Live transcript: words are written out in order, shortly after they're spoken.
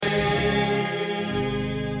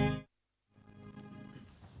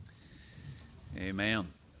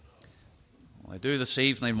Amen. I do this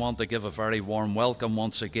evening want to give a very warm welcome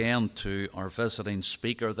once again to our visiting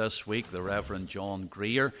speaker this week, the Reverend John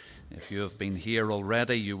Greer. If you have been here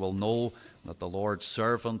already, you will know that the Lord's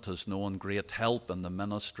servant has known great help in the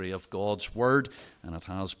ministry of God's Word, and it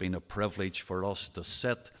has been a privilege for us to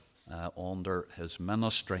sit under his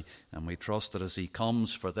ministry. And we trust that as he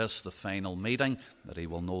comes for this, the final meeting, that he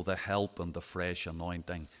will know the help and the fresh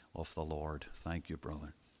anointing of the Lord. Thank you,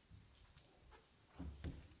 brother.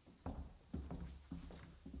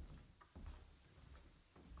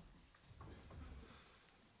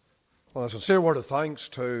 Well, a sincere word of thanks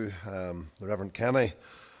to the Reverend Kenny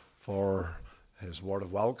for his word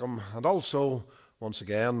of welcome. And also, once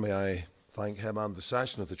again, may I thank him and the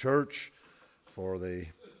session of the church for the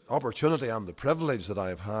opportunity and the privilege that I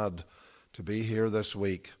have had to be here this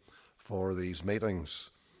week for these meetings.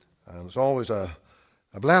 And it's always a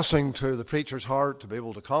blessing to the preacher's heart to be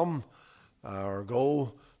able to come or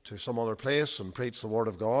go to some other place and preach the word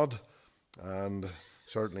of God. And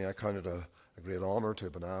certainly I count it a great honour to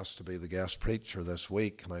have been asked to be the guest preacher this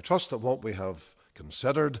week. And I trust that what we have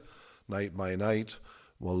considered night by night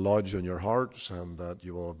will lodge in your hearts, and that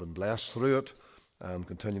you will have been blessed through it and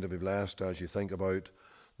continue to be blessed as you think about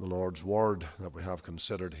the Lord's word that we have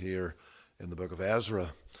considered here in the book of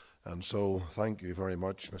Ezra. And so thank you very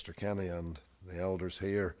much, Mr. Kenny and the elders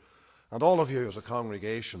here, and all of you as a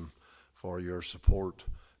congregation for your support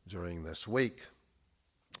during this week.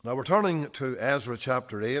 Now we're turning to Ezra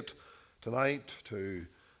chapter 8 tonight to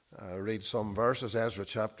read some verses, Ezra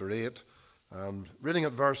chapter 8, and reading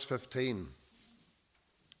at verse 15.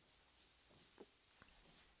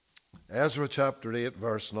 Ezra chapter 8,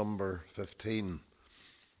 verse number 15.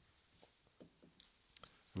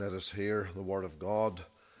 Let us hear the word of God.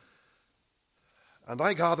 And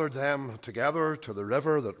I gathered them together to the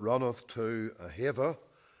river that runneth to Ahava,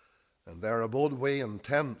 and there abode we in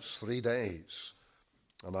tents 3 days.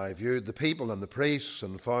 And I viewed the people and the priests,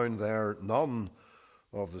 and found there none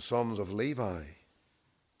of the sons of Levi.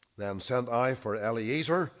 Then sent I for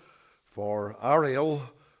Eliezer, for Ariel,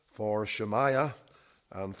 for Shemaiah,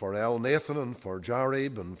 and for Elnathan, and for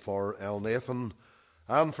Jarib, and for Elnathan,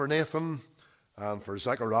 and for Nathan, and for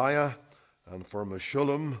Zechariah, and for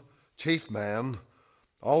Meshullam, chief man,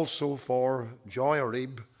 also for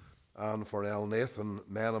Joiarib, and for Elnathan,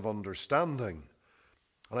 men of understanding.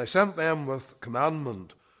 And I sent them with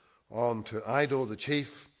commandment unto Iddo the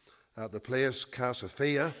chief at the place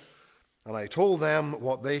Cassiphia, and I told them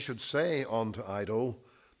what they should say unto Iddo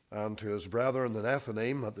and to his brethren the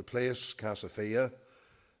Nethinim at the place Cassiphia,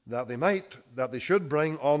 that they should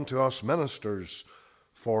bring unto us ministers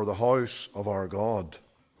for the house of our God.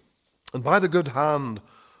 And by the good hand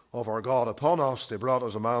of our God upon us they brought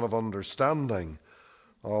us a man of understanding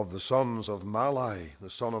of the sons of Malai, the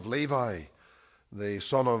son of Levi, the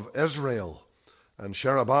son of Israel, and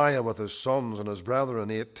Sherebiah with his sons and his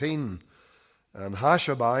brethren 18, and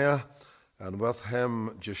Hashabiah, and with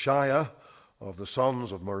him Jeshiah of the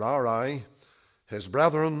sons of Merari, his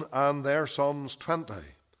brethren and their sons 20.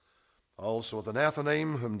 Also the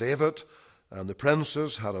Nethinim, whom David and the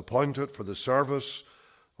princes had appointed for the service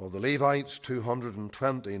of the Levites,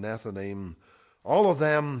 220 Nethinim. All of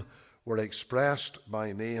them were expressed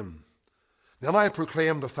by name. Then I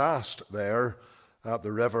proclaimed a fast there at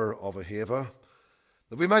the river of Ahava,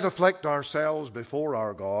 that we might afflict ourselves before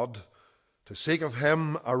our God, to seek of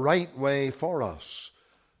him a right way for us,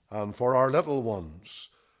 and for our little ones,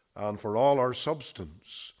 and for all our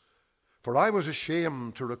substance. For I was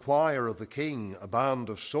ashamed to require of the king a band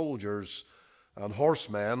of soldiers and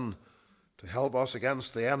horsemen to help us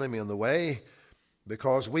against the enemy in the way,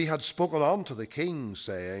 because we had spoken unto the king,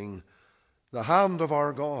 saying, the hand of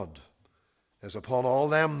our God is upon all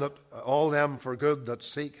them for good that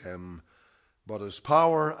seek him, but his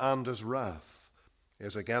power and his wrath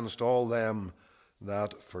is against all them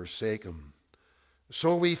that forsake him.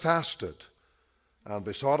 So we fasted and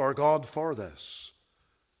besought our God for this,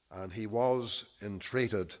 and he was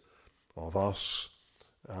entreated of us.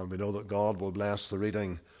 And we know that God will bless the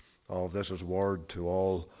reading of this his word to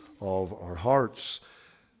all of our hearts.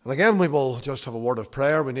 And again, we will just have a word of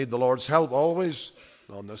prayer. We need the Lord's help always.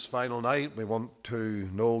 On this final night, we want to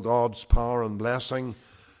know God's power and blessing,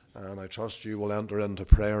 and I trust you will enter into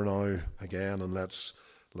prayer now again, and let's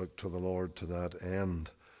look to the Lord to that end.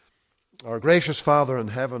 Our gracious Father in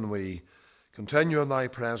heaven, we continue in thy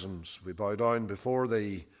presence. We bow down before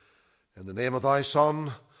thee in the name of thy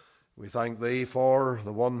Son. We thank thee for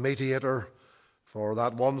the one mediator, for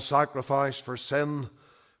that one sacrifice for sin.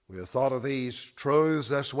 We have thought of these truths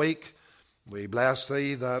this week. We bless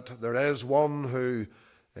thee that there is one who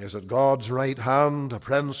is at God's right hand, a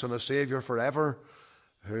Prince and a Saviour forever,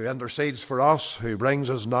 who intercedes for us, who brings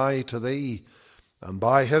us nigh to Thee. And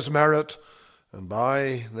by His merit and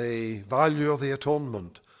by the value of the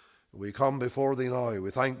atonement, we come before Thee now.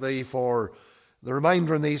 We thank Thee for the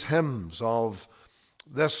reminder in these hymns of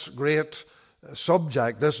this great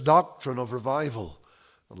subject, this doctrine of revival.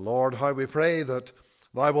 And Lord, how we pray that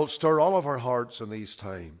Thou wilt stir all of our hearts in these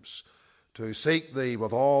times to seek Thee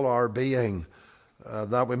with all our being,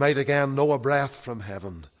 that we might again know a breath from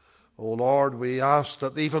heaven. O Lord, we ask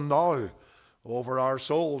that even now, over our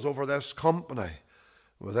souls, over this company,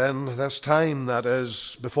 within this time that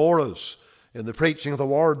is before us, in the preaching of the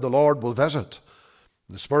Word, the Lord will visit.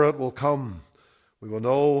 The Spirit will come. We will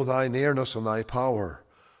know Thy nearness and Thy power.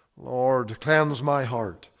 Lord, cleanse my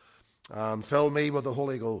heart and fill me with the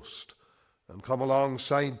Holy Ghost, and come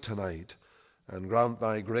alongside tonight and grant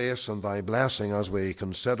Thy grace and Thy blessing as we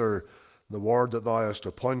consider the word that Thou hast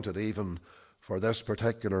appointed even for this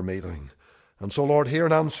particular meeting. And so, Lord, hear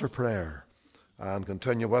and answer prayer and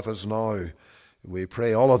continue with us now. We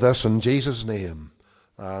pray all of this in Jesus' name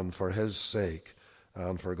and for His sake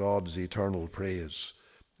and for God's eternal praise.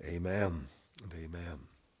 Amen and amen.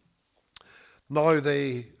 Now,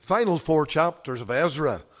 the final 4 chapters of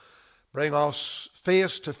Ezra bring us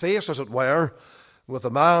face to face, as it were, with a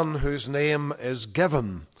man whose name is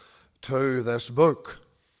given to this book.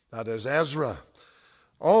 That is Ezra.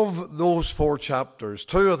 Of those 4 chapters,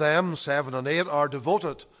 2 of them, 7 and 8, are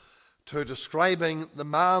devoted to describing the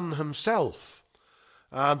man himself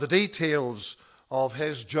and the details of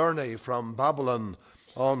his journey from Babylon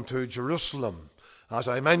on to Jerusalem. As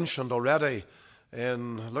I mentioned already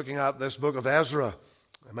in looking at this book of Ezra,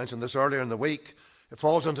 I mentioned this earlier in the week, it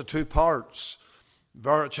falls into 2 parts,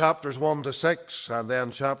 chapters 1 to 6 and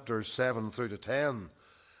then chapters 7 through to 10. And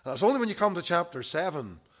it's only when you come to chapter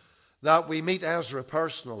 7 that we meet Ezra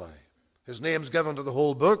personally. His name's given to the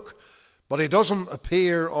whole book, but he doesn't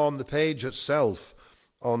appear on the page itself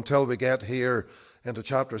until we get here into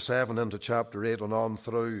chapter 7, into chapter 8, and on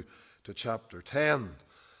through to chapter 10.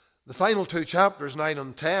 The final 2 chapters, 9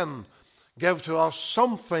 and 10, give to us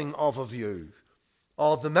something of a view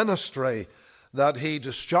of the ministry that he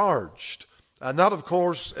discharged. And that, of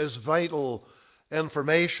course, is vital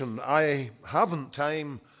information. I haven't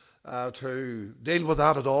time to deal with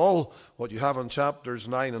that at all, what you have in chapters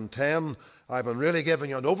 9 and 10. I've been really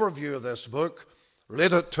giving you an overview of this book,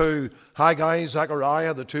 related to Haggai,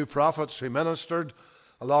 Zechariah, the 2 prophets who ministered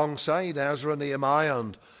alongside Ezra, Nehemiah,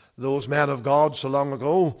 and those men of God so long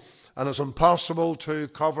ago. And it's impossible to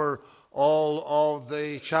cover all of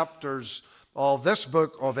the chapters of this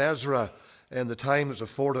book of Ezra in the time that's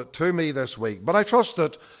afforded to me this week. But I trust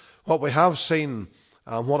that what we have seen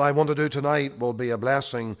and what I want to do tonight will be a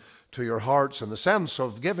blessing to your hearts in the sense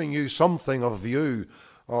of giving you something of a view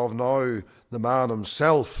of now the man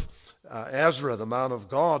himself, Ezra, the man of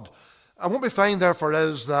God. And what we find therefore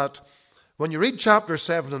is that when you read chapters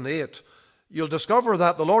 7 and 8, you'll discover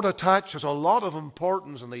that the Lord attaches a lot of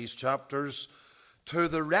importance in these chapters to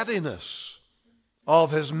the readiness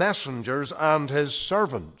of His messengers and His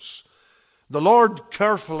servants. The Lord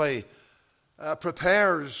carefully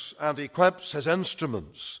prepares and equips His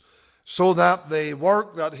instruments so that the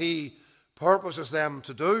work that He purposes them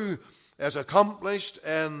to do is accomplished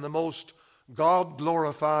in the most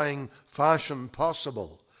God-glorifying fashion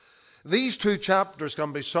possible. These 2 chapters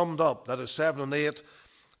can be summed up, that is 7 and 8,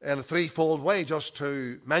 in a threefold way, just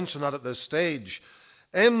to mention that at this stage.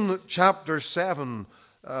 In chapter 7,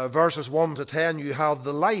 verses 1 to 10, you have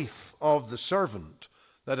the life of the servant,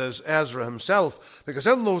 that is Ezra himself, because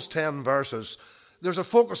in those 10 verses, there's a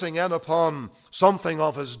focusing in upon something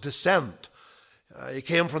of his descent. He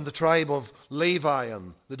came from the tribe of Levi,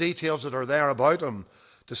 and the details that are there about him,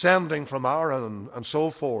 descending from Aaron and so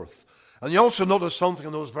forth. And you also notice something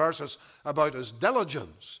in those verses about his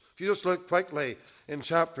diligence. If you just look quickly in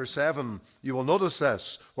chapter 7, you will notice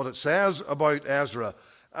this, what it says about Ezra.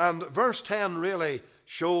 And verse 10 really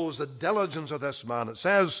shows the diligence of this man. It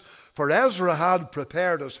says, "For Ezra had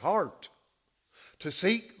prepared his heart to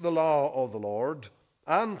seek the law of the Lord,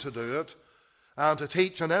 and to do it, and to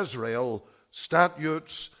teach in Israel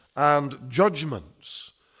statutes and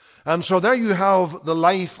judgments." And so there you have the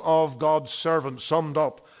life of God's servant summed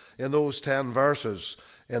up in those 10 verses.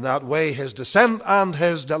 In that way, his descent and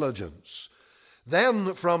his diligence. Then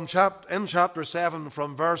in chapter 7,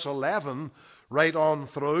 from verse 11, right on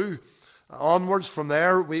through, onwards from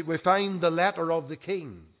there, we find the letter of the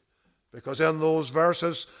king. Because in those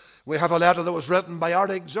verses, we have a letter that was written by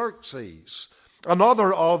Artaxerxes,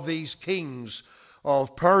 another of these kings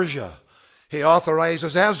of Persia. He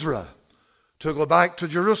authorizes Ezra to go back to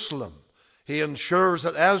Jerusalem. He he ensures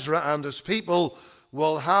that Ezra and his people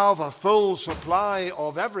will have a full supply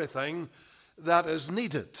of everything that is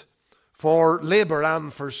needed for labor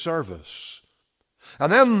and for service.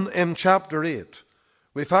 And then in chapter 8,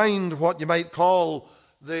 we find what you might call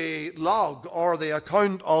the log or the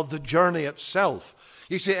account of the journey itself.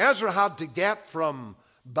 You see, Ezra had to get from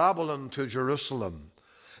Babylon to Jerusalem.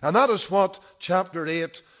 And that is what chapter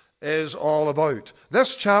 8 is all about.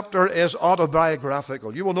 This chapter is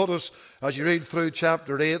autobiographical. You will notice as you read through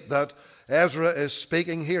chapter 8 that Ezra is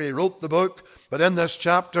speaking here. He wrote the book, but in this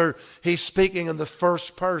chapter he's speaking in the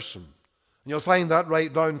first person. And you'll find that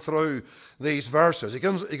right down through these verses. He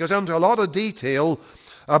goes into a lot of detail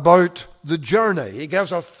about the journey. He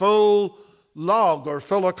gives a full log or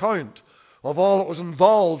full account of all that was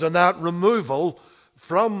involved in that removal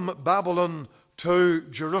from Babylon to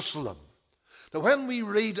Jerusalem. Now, when we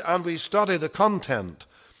read and we study the content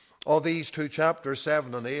of these two chapters,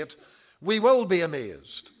 7 and 8, we will be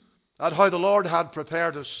amazed at how the Lord had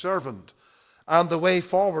prepared his servant and the way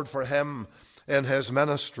forward for him in his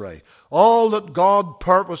ministry. All that God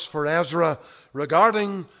purposed for Ezra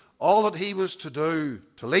regarding all that he was to do,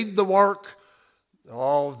 to lead the work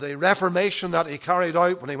of the reformation that he carried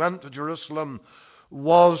out when he went to Jerusalem,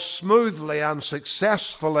 was smoothly and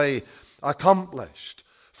successfully accomplished.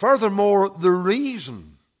 Furthermore, the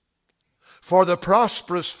reason for the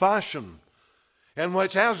prosperous fashion in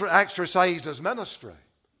which Ezra exercised his ministry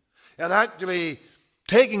and actually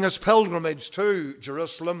taking his pilgrimage to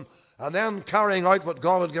Jerusalem and then carrying out what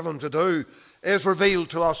God had given him to do is revealed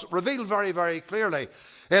to us, revealed very, very clearly.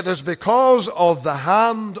 It is because of the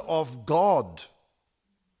hand of God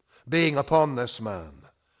being upon this man.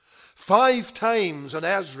 5 times in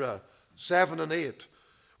Ezra 7 and 8,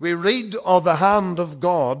 we read of the hand of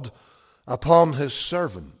God upon his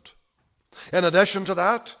servant. In addition to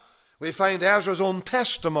that, we find Ezra's own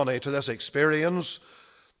testimony to this experience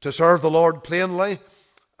to serve the Lord plainly.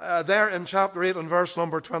 There in chapter 8 and verse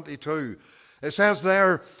number 22, it says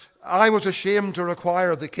there, I was ashamed to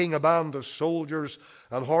require the king a band of soldiers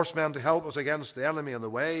and horsemen to help us against the enemy in the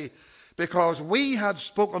way, because we had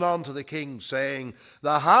spoken unto the king, saying,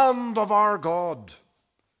 the hand of our God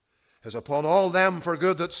is upon all them for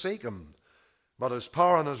good that seek him, but his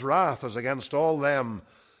power and his wrath is against all them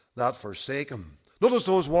that forsake him. Notice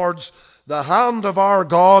those words, the hand of our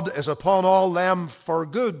God is upon all them for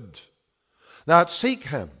good that seek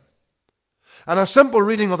him. And a simple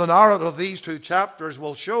reading of the narrative of these two chapters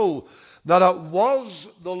will show that it was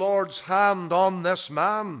the Lord's hand on this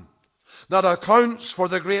man that accounts for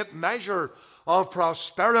the great measure of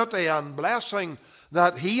prosperity and blessing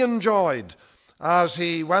that he enjoyed as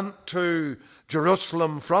he went to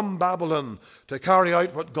Jerusalem from Babylon to carry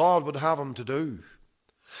out what God would have him to do.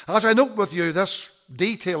 As I note with you this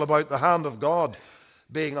detail about the hand of God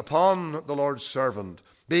being upon the Lord's servant,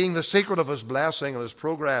 being the secret of his blessing and his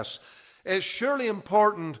progress, it's surely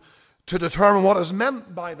important to determine what is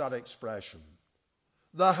meant by that expression.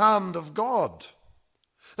 The hand of God.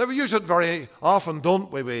 Now, we use it very often,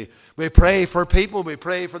 don't we? We pray for people, we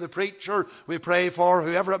pray for the preacher, we pray for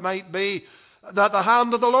whoever it might be, that the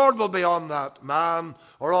hand of the Lord will be on that man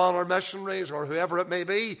or on our missionaries or whoever it may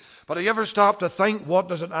be. But have you ever stopped to think, what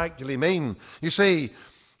does it actually mean? You see,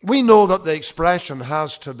 we know that the expression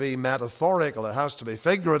has to be metaphorical, it has to be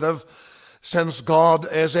figurative, since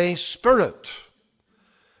God is a spirit.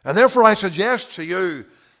 And therefore I suggest to you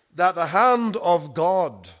that the hand of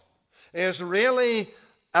God is really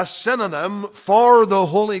a synonym for the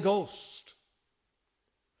Holy Ghost,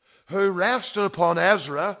 who rested upon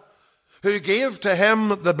Ezra, who gave to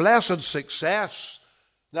him the blessed success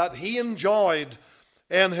that he enjoyed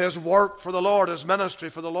in his work for the Lord, his ministry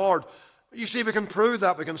for the Lord. You see, we can prove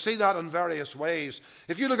that. We can see that in various ways.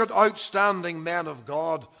 If you look at outstanding men of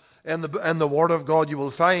God in the Word of God, you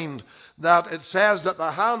will find that it says that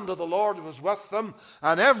the hand of the Lord was with them,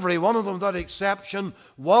 and every one of them, without exception,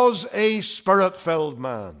 was a spirit-filled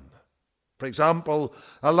man. For example,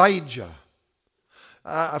 Elijah.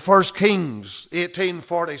 1 Kings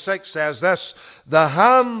 18:46 says this, the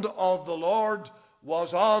hand of the Lord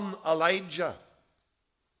was on Elijah.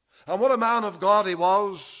 And what a man of God he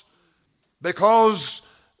was. Because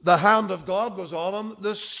the hand of God was on him,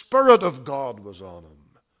 the Spirit of God was on him.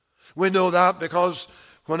 We know that because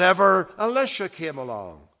whenever Elisha came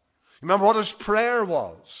along, remember what his prayer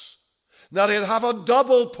was? That he'd have a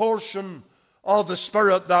double portion of the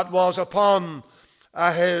Spirit that was upon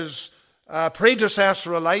his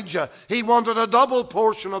predecessor Elijah. He wanted a double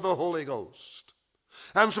portion of the Holy Ghost.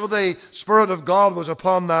 And so the Spirit of God was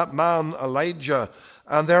upon that man Elijah,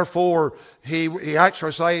 and therefore he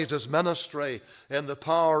exercised his ministry in the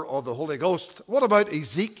power of the Holy Ghost. What about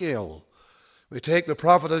Ezekiel? We take the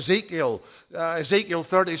prophet Ezekiel. Ezekiel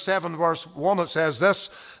 37 verse 1, it says this: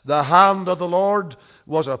 "The hand of the Lord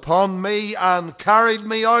was upon me and carried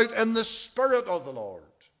me out in the Spirit of the Lord."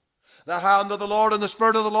 The hand of the Lord and the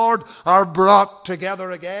Spirit of the Lord are brought together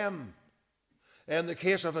again in the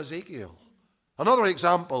case of Ezekiel. Another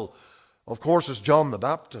example, of course, is John the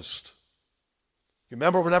Baptist. You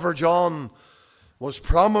remember whenever John was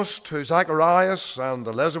promised to Zacharias and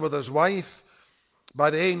Elizabeth, his wife, by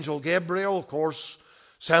the angel Gabriel, of course,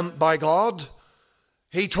 sent by God,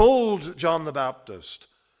 he told John the Baptist,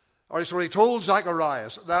 he told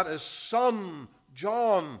Zacharias that his son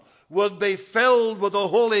John would be filled with the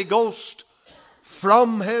Holy Ghost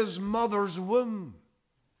from his mother's womb.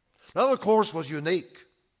 That, of course, was unique.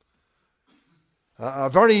 A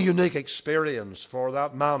very unique experience for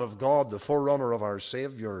that man of God, the forerunner of our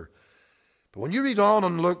Savior. But when you read on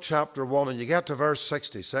in Luke chapter 1 and you get to verse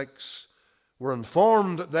 66, we're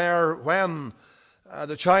informed there when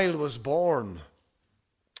the child was born.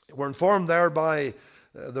 We're informed there by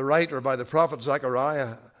the writer, by the prophet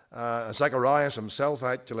Zacharias himself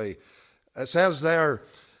actually. It says there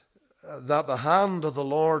that the hand of the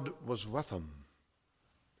Lord was with him.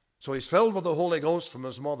 So he's filled with the Holy Ghost from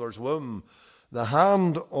his mother's womb. The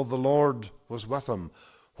hand of the Lord was with him.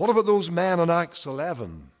 What about those men in Acts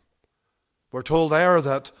 11? We're told there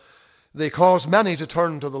that they caused many to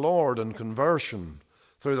turn to the Lord in conversion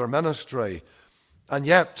through their ministry. And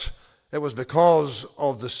yet it was because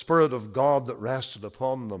of the Spirit of God that rested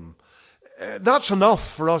upon them. That's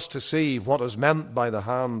enough for us to see what is meant by the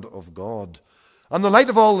hand of God. In the light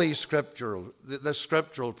of all these this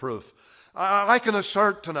scriptural proof, I can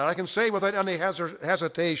assert tonight, I can say without any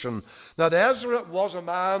hesitation, that Ezra was a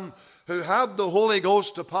man who had the Holy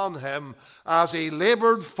Ghost upon him as he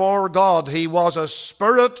labored for God. He was a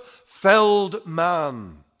Spirit-filled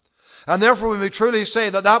man. And therefore we may truly say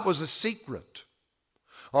that that was the secret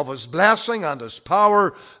of his blessing and his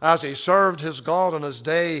power as he served his God in his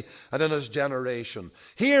day and in his generation.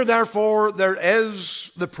 Here, therefore, there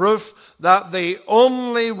is the proof that the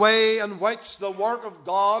only way in which the work of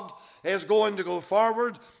God is going to go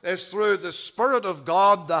forward is through the Spirit of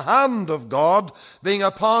God, the hand of God, being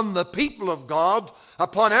upon the people of God,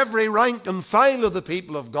 upon every rank and file of the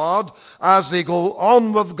people of God, as they go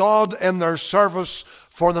on with God in their service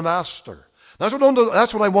for the Master. That's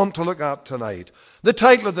what I want to look at tonight. The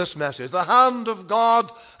title of this message, The Hand of God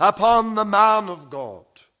Upon the Man of God.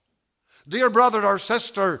 Dear brother or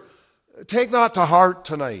sister, take that to heart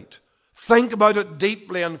tonight. Think about it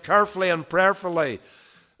deeply and carefully and prayerfully.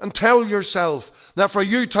 And tell yourself that for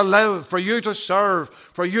you to live, for you to serve,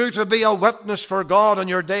 for you to be a witness for God in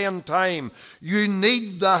your day and time, you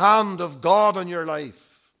need the hand of God in your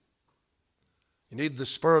life. You need the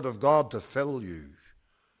Spirit of God to fill you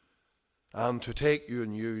and to take you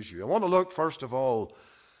and use you. I want to look first of all,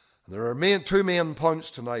 there are two main points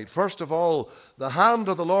tonight. First of all, the hand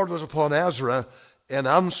of the Lord was upon Ezra in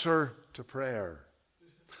answer to prayer.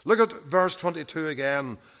 Look at verse 22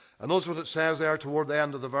 again. And notice what it says there toward the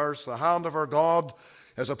end of the verse. The hand of our God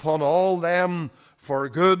is upon all them for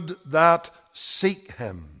good that seek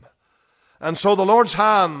him. And so the Lord's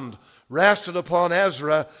hand rested upon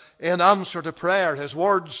Ezra in answer to prayer. His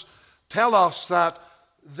words tell us that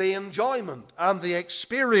the enjoyment and the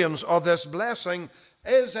experience of this blessing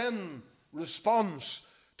is in response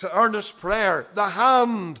to earnest prayer. The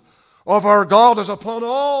hand of our God is upon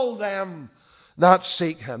all them that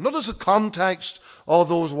seek him. Notice the context of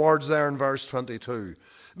those words there in verse 22.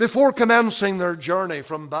 Before commencing their journey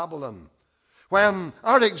from Babylon, when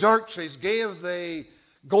Artaxerxes gave the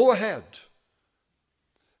go-ahead,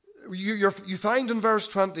 you find in verse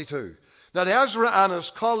 22 that Ezra and his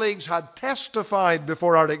colleagues had testified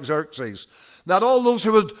before Artaxerxes that all those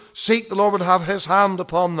who would seek the Lord would have his hand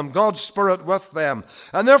upon them, God's Spirit with them.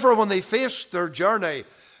 And therefore when they faced their journey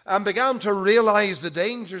and began to realize the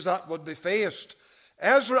dangers that would be faced,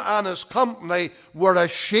 Ezra and his company were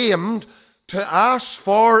ashamed to ask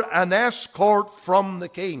for an escort from the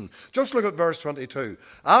king. Just look at verse 22.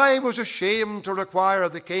 I was ashamed to require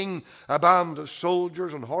of the king a band of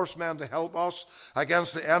soldiers and horsemen to help us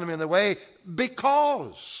against the enemy in the way,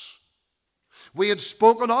 because we had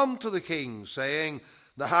spoken unto the king, saying,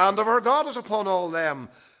 the hand of our God is upon all them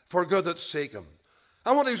for good that seek him.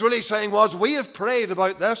 And what he was really saying was, we have prayed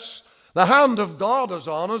about this. The hand of God is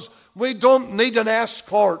on us. We don't need an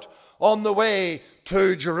escort on the way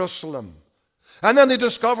to Jerusalem. And then they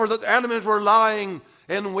discovered that the enemies were lying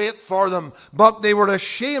in wait for them. But they were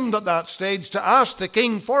ashamed at that stage to ask the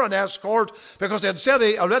king for an escort, because they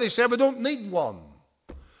had already said, we don't need one.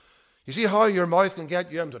 You see how your mouth can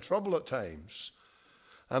get you into trouble at times.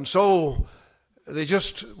 And so they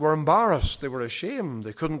just were embarrassed. They were ashamed.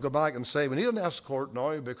 They couldn't go back and say, we need an escort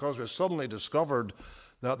now because we suddenly discovered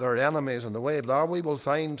that there are enemies in the way. But we will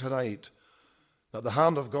find tonight that the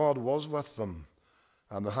hand of God was with them,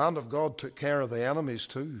 and the hand of God took care of the enemies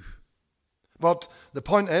too. But the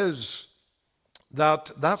point is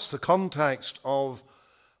that that's the context of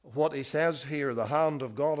what he says here. The hand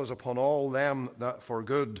of God is upon all them that for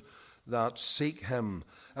good that seek him.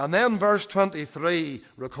 And then verse 23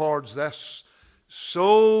 records this.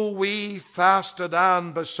 So we fasted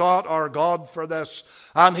and besought our God for this,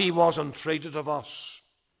 and he was entreated of us.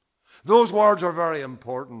 Those words are very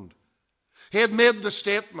important. He had made the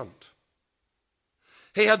statement.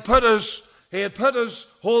 He had put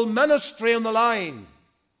his whole ministry on the line.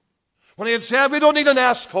 When he had said, we don't need an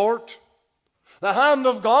escort. The hand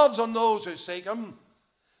of God's on those who seek him.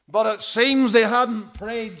 But it seems they hadn't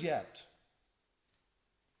prayed yet.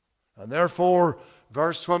 And therefore,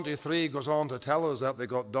 verse 23 goes on to tell us that they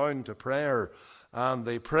got down to prayer. And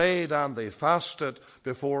they prayed and they fasted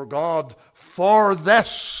before God for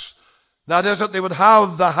this. That is, that they would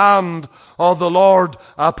have the hand of the Lord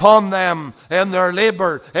upon them in their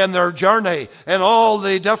labor, in their journey, in all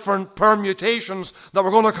the different permutations that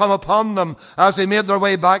were going to come upon them as they made their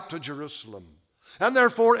way back to Jerusalem. And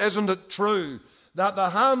therefore, isn't it true that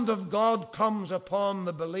the hand of God comes upon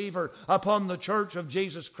the believer, upon the church of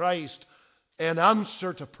Jesus Christ, in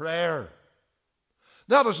answer to prayer?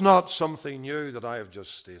 That is not something new that I have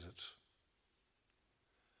just stated,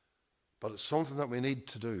 but it's something that we need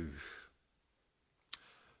to do.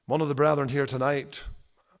 One of the brethren here tonight,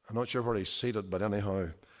 I'm not sure where he's seated, but anyhow,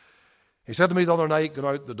 he said to me the other night,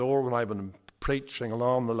 going out the door when I've been preaching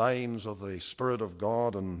along the lines of the Spirit of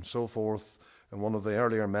God and so forth, in one of the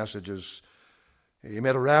earlier messages, he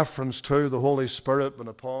made a reference to the Holy Spirit when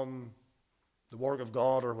upon the work of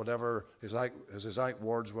God, or whatever his exact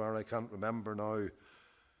words were, I can't remember now,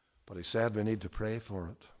 but he said we need to pray for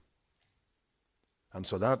it. And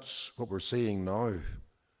so that's what we're seeing now.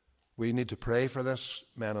 We need to pray for this,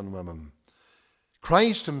 men and women.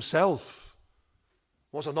 Christ himself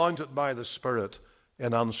was anointed by the Spirit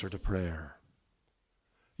in answer to prayer.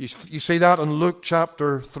 You see that in Luke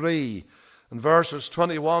chapter 3 and verses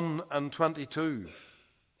 21 and 22.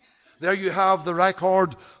 There you have the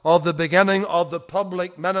record of the beginning of the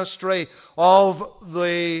public ministry of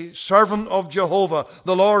the servant of Jehovah,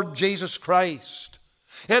 the Lord Jesus Christ.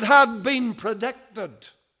 It had been predicted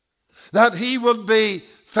that he would be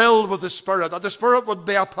filled with the Spirit, that the Spirit would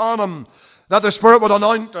be upon him, that the Spirit would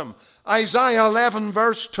anoint him. Isaiah 11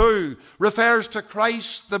 verse 2 refers to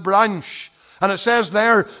Christ the branch, and it says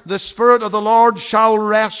there, the Spirit of the Lord shall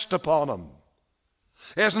rest upon him.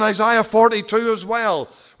 It's in Isaiah 42 as well,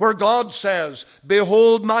 where God says,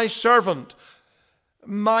 behold my servant,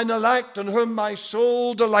 mine elect, in whom my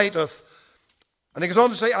soul delighteth. And he goes on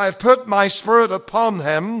to say, I have put my Spirit upon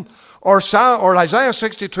him. Or Isaiah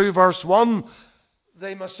 62 verse 1,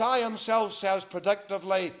 the Messiah himself says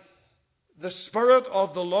predictively, the Spirit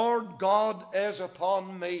of the Lord God is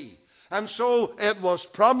upon me. And so it was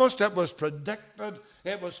promised, it was predicted,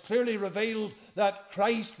 it was clearly revealed that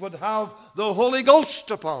Christ would have the Holy Ghost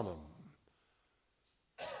upon him.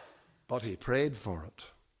 But he prayed for it.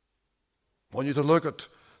 I want you to look at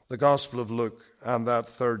the Gospel of Luke and that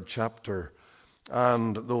 3rd chapter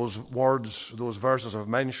and those words, those verses I've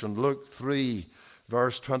mentioned, Luke 3,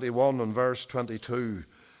 verse 21 and verse 22.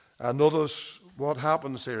 And notice what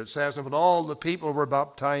happens here. It says, and when all the people were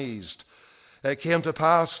baptized, it came to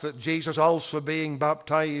pass that Jesus also being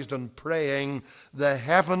baptized and praying, the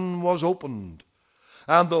heaven was opened,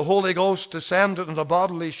 and the Holy Ghost descended in a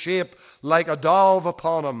bodily shape like a dove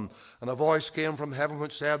upon him. And a voice came from heaven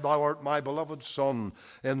which said, thou art my beloved Son,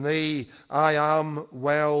 in thee I am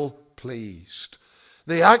well pleased.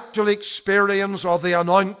 The actual experience of the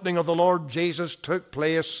anointing of the Lord Jesus took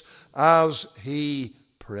place as he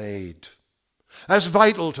prayed. It's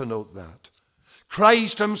vital to note that.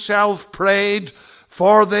 Christ himself prayed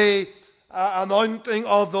for the anointing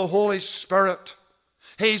of the Holy Spirit.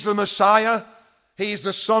 He's the Messiah. He's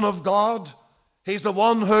the Son of God. He's the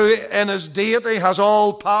one who in his deity has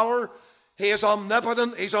all power. He is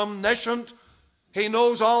omnipotent. He's omniscient. He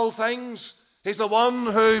knows all things. He's the one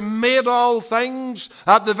who made all things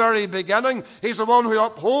at the very beginning. He's the one who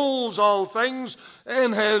upholds all things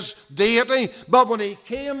in his deity. But when he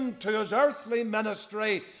came to his earthly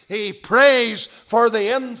ministry, he prays for the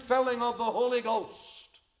infilling of the Holy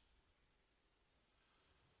Ghost.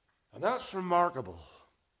 And that's remarkable.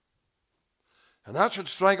 And that should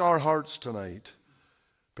strike our hearts tonight,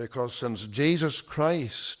 because since Jesus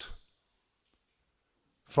Christ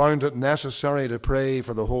found it necessary to pray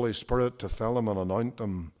for the Holy Spirit to fill him and anoint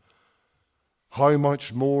him, how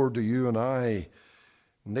much more do you and I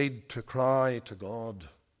need to cry to God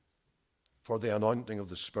for the anointing of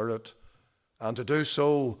the Spirit, and to do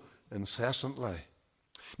so incessantly.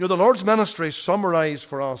 You know, the Lord's ministry is summarized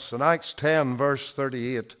for us in Acts 10, verse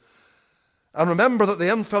 38. And remember that the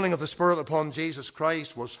infilling of the Spirit upon Jesus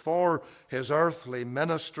Christ was for his earthly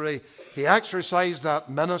ministry. He exercised that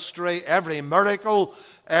ministry. Every miracle,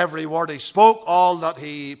 every word he spoke, all that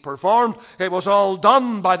he performed, it was all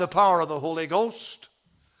done by the power of the Holy Ghost.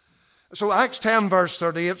 So Acts 10, verse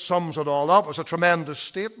 38 sums it all up. It's a tremendous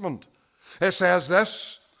statement. It says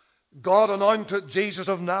this: God anointed Jesus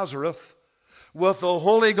of Nazareth with the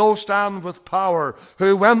Holy Ghost and with power,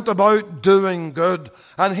 who went about doing good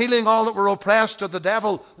and healing all that were oppressed of the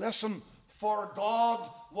devil. Listen, for God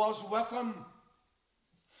was with him.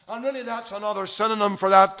 And really that's another synonym for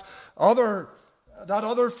that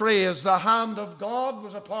other phrase, the hand of God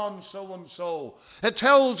was upon so and so. It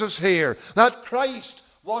tells us here that Christ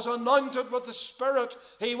was anointed with the Spirit.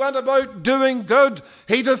 He went about doing good.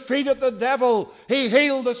 He defeated the devil. He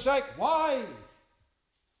healed the sick. Why?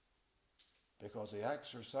 Because he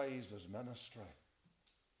exercised his ministry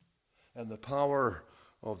in the power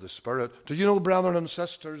of the Spirit. Do you know, brethren and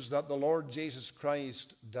sisters, that the Lord Jesus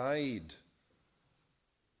Christ died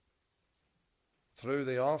through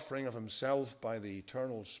the offering of himself by the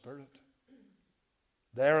eternal Spirit?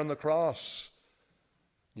 There on the cross.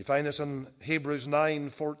 You find this in Hebrews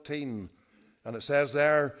 9:14, and it says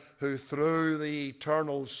there, who through the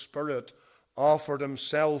eternal Spirit offered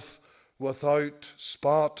himself without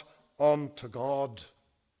spot unto God.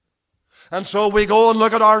 And so we go and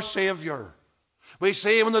look at our Savior. We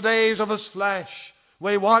see him in the days of his flesh.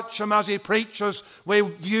 We watch him as he preaches. We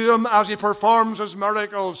view him as he performs his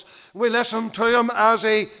miracles. We listen to him as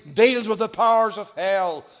he deals with the powers of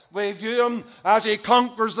hell. We view him as he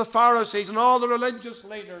conquers the Pharisees and all the religious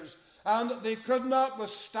leaders. And they could not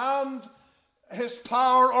withstand his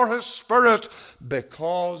power or his Spirit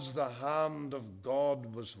because the hand of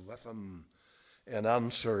God was with him in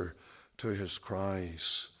answer to his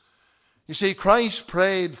cries. You see, Christ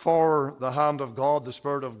prayed for the hand of God, the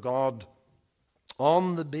Spirit of God,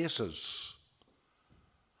 on the basis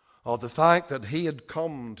of the fact that he had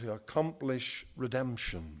come to accomplish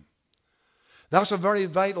redemption. That's a very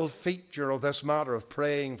vital feature of this matter of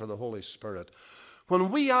praying for the Holy Spirit.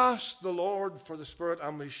 When we ask the Lord for the Spirit,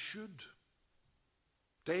 and we should,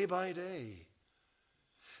 day by day,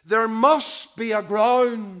 there must be a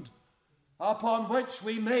ground upon which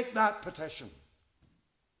we make that petition.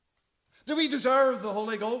 Do we deserve the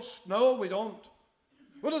Holy Ghost? No, we don't.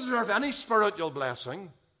 We don't deserve any spiritual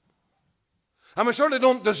blessing. And we certainly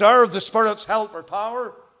don't deserve the Spirit's help or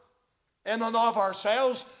power in and of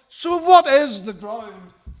ourselves. So what is the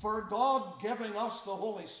ground for God giving us the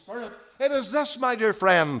Holy Spirit? It is this, my dear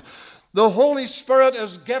friend. The Holy Spirit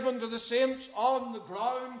is given to the saints on the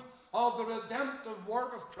ground of the redemptive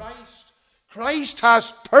work of Christ. Christ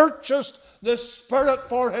has purchased the Spirit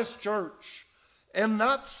for his church. In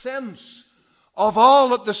that sense of all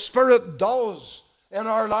that the Spirit does in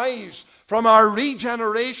our lives, from our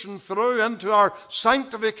regeneration through into our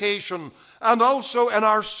sanctification, and also in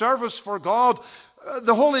our service for God,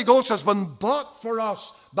 the Holy Ghost has been bought for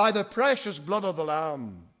us by the precious blood of the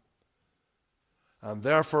Lamb. And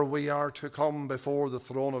therefore we are to come before the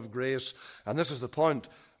throne of grace, and this is the point,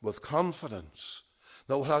 with confidence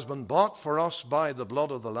that what has been bought for us by the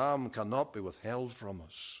blood of the Lamb cannot be withheld from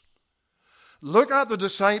us. Look at the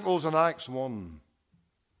disciples in Acts 1.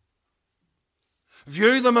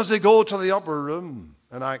 View them as they go to the upper room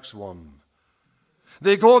in Acts 1.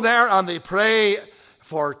 They go there and they pray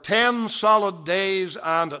for 10 solid days,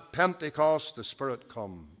 and at Pentecost the Spirit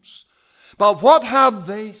comes. But what had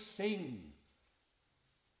they seen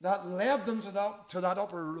that led them to that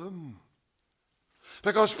upper room?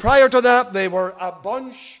 Because prior to that they were a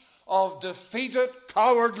bunch of defeated,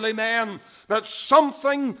 cowardly men, but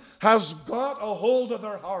something has got a hold of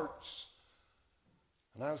their hearts.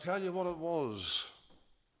 And I'll tell you what it was.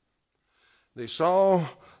 They saw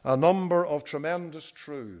a number of tremendous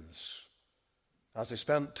truths as they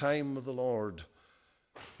spent time with the Lord.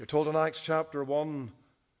 You're told in Acts chapter 1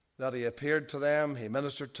 that he appeared to them, he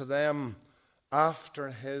ministered to them after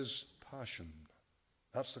his passion.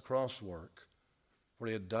 That's the cross work, where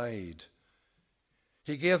he had died.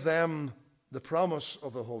 He gave them the promise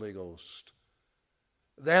of the Holy Ghost.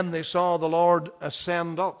 Then they saw the Lord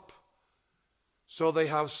ascend up. So they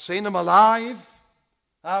have seen him alive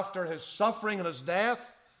after his suffering and his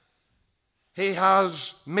death. He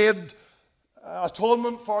has made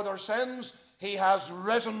atonement for their sins. He has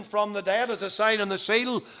risen from the dead as a sign and the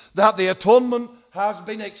seal that the atonement has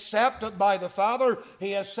been accepted by the Father.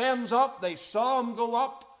 He ascends up. They saw him go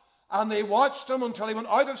up, and they watched him until he went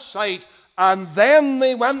out of sight. And then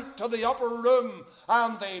they went to the upper room,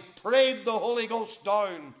 and they prayed the Holy Ghost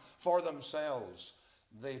down for themselves.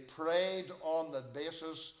 They prayed on the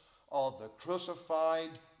basis of the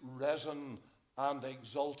crucified, risen, and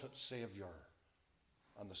exalted Savior.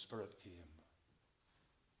 And the Spirit came.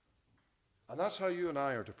 And that's how you and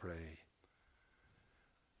I are to pray.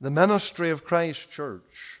 The ministry of Christ's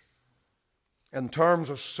church, in terms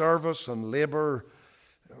of service and labor,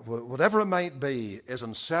 whatever it might be, is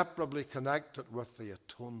inseparably connected with the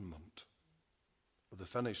atonement, with the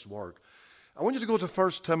finished work. I want you to go to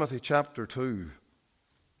 1 Timothy chapter 2.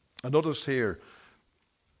 And notice here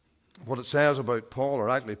what it says about Paul, or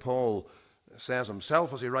actually Paul says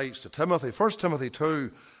himself as he writes to Timothy. 1 Timothy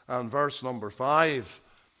 2 and verse number 5.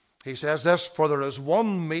 He says this, for there is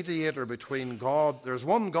one mediator between God, there's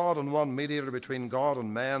one God and one mediator between God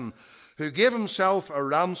and men, who gave himself a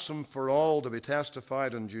ransom for all to be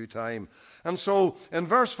testified in due time. And so in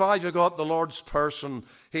verse 5 you've got the Lord's person.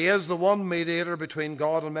 He is the one mediator between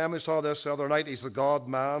God and men. We saw this the other night. He's the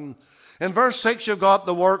God-man. In verse 6 you've got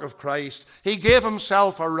the work of Christ. He gave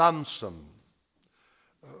himself a ransom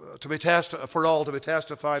for all to be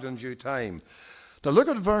testified in due time. Now look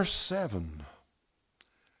at verse 7.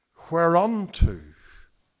 Whereunto.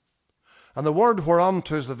 And the word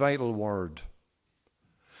whereunto is the vital word.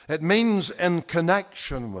 It means in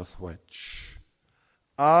connection with which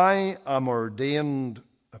I am ordained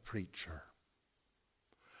a preacher.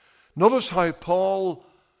 Notice how Paul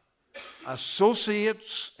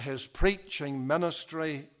associates his preaching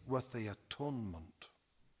ministry with the atonement.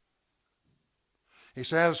 He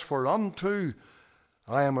says, whereunto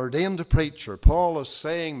I am ordained a preacher. Paul is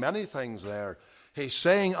saying many things there. He's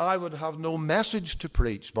saying, I would have no message to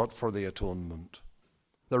preach but for the atonement,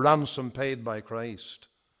 the ransom paid by Christ.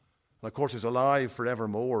 And of course, he's alive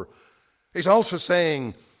forevermore. He's also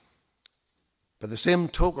saying, by the same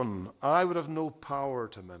token, I would have no power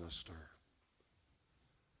to minister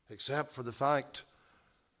except for the fact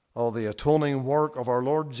of the atoning work of our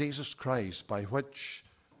Lord Jesus Christ, by which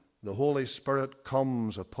the Holy Spirit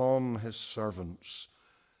comes upon his servants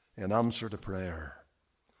in answer to prayer.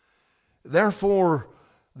 Therefore,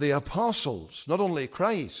 the apostles, not only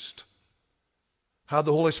Christ, had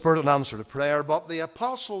the Holy Spirit in answer to prayer, but the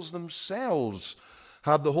apostles themselves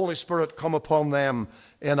had the Holy Spirit come upon them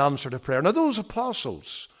in answer to prayer. Now, those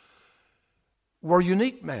apostles were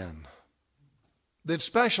unique men. They had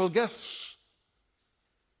special gifts.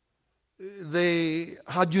 They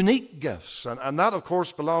had unique gifts, and that, of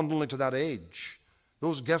course, belonged only to that age.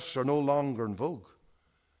 Those gifts are no longer in vogue.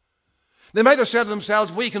 They might have said to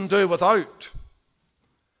themselves, we can do without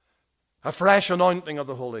a fresh anointing of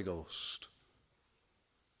the Holy Ghost,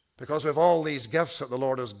 because we have all these gifts that the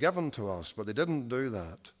Lord has given to us. But they didn't do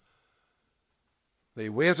that. They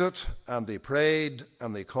waited and they prayed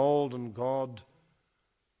and they called on God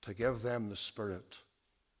to give them the Spirit,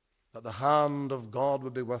 that the hand of God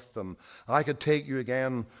would be with them. I could take you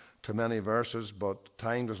again to many verses, but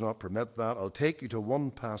time does not permit that. I'll take you to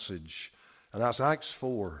one passage, and that's Acts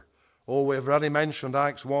 4. Oh, we've already mentioned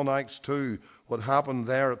Acts 1, Acts 2, what happened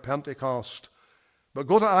there at Pentecost. But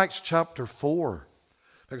go to Acts chapter 4.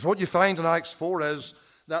 Because what you find in Acts 4 is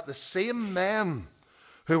that the same men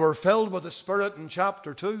who were filled with the Spirit in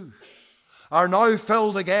chapter 2 are now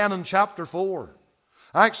filled again in chapter 4.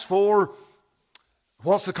 Acts 4,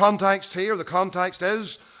 what's the context here? The context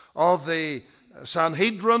is of the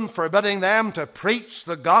Sanhedrin forbidding them to preach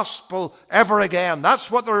the gospel ever again. That's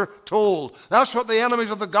what they're told. That's what the enemies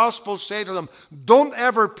of the gospel say to them. Don't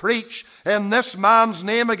ever preach in this man's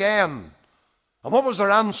name again. And what was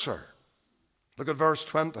their answer? Look at verse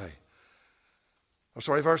 19.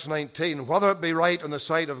 Whether it be right in the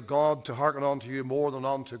sight of God to hearken unto you more than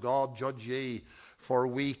unto God, judge ye, for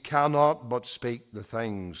we cannot but speak the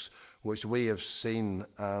things which we have seen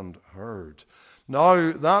and heard.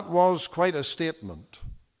 Now, that was quite a statement.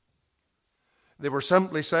 They were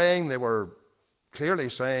simply saying, they were clearly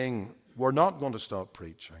saying, we're not going to stop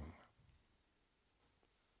preaching.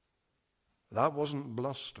 That wasn't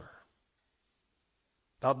bluster.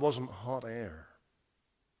 That wasn't hot air.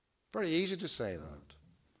 Very easy to say that.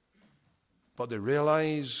 But they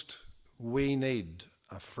realized we need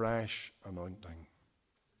a fresh anointing.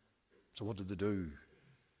 So what did they do?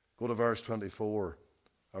 Go to verse 24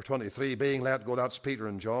 or 23. Being let go, that's Peter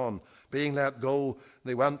and John. Being let go,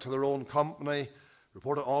 they went to their own company,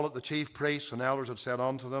 reported all that the chief priests and elders had said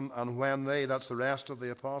unto them. And when they, that's the rest of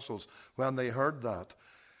the apostles, when they heard that,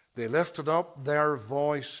 They lifted up their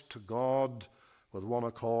voice to God with one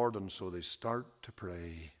accord, and so they start to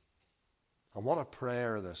pray. And what a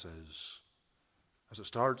prayer this is. As it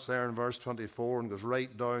starts there in verse 24 and goes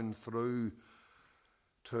right down through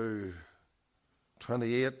to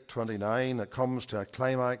 28, 29, it comes to a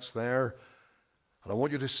climax there. And I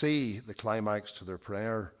want you to see the climax to their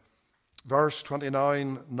prayer. Verse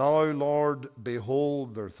 29, now, Lord,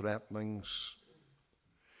 behold their threatenings.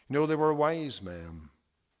 You know, they were wise men.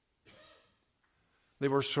 They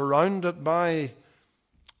were surrounded by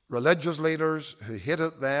religious leaders who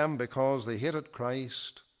hated them because they hated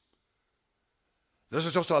Christ. This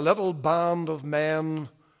is just a little band of men,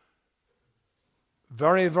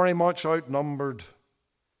 very, very much outnumbered,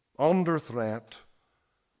 under threat,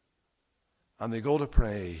 and they go to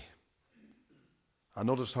pray. And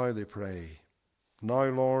notice how they pray. Now,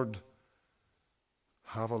 Lord,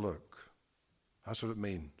 have a look. That's what it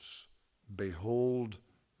means. Behold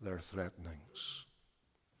their threatenings.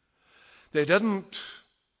 They didn't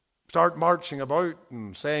start marching about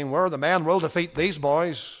and saying, where are the men? We'll defeat these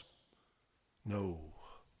boys. No.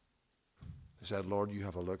 They said, Lord, you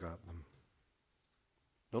have a look at them.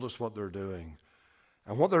 Notice what they're doing.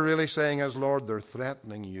 And what they're really saying is, Lord, they're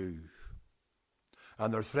threatening you.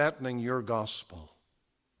 And they're threatening your gospel.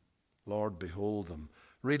 Lord, behold them.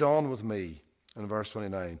 Read on with me in verse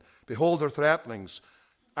 29. Behold their threatenings,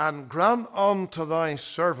 and grant unto thy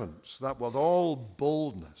servants that with all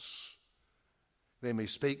boldness they may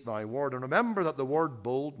speak thy word. And remember that the word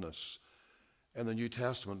boldness in the New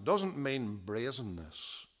Testament doesn't mean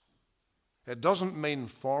brazenness. It doesn't mean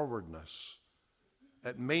forwardness.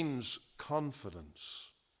 It means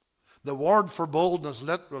confidence. The word for boldness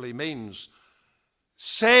literally means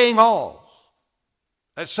saying all.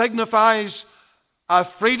 It signifies a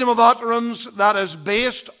freedom of utterance that is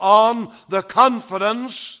based on the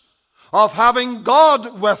confidence of having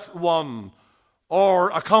God with one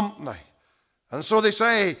or a company. And so they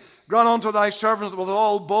say, grant unto thy servants with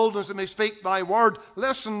all boldness that may speak thy word.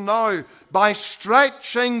 Listen now, by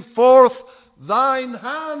stretching forth thine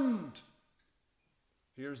hand.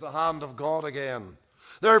 Here's the hand of God again.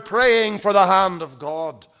 They're praying for the hand of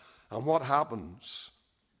God. And what happens?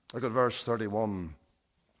 Look at verse 31.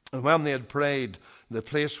 And when they had prayed, the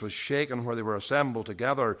place was shaken where they were assembled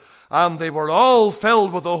together, and they were all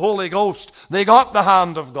filled with the Holy Ghost. They got the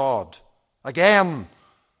hand of God. Again,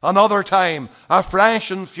 another time, a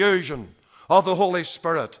fresh infusion of the Holy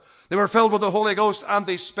Spirit. They were filled with the Holy Ghost, and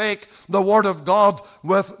they spake the word of God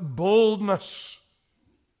with boldness.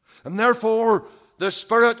 And therefore, the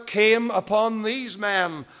Spirit came upon these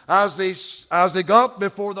men as they got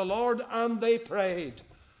before the Lord, and they prayed.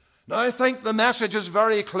 Now, I think the message is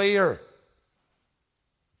very clear.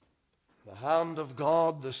 The hand of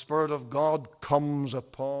God, the Spirit of God comes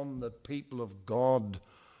upon the people of God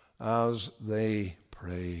as they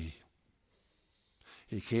pray.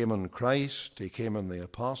 He came in Christ, He came in the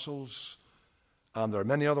apostles, and there are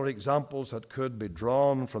many other examples that could be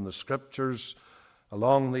drawn from the Scriptures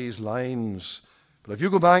along these lines. But if you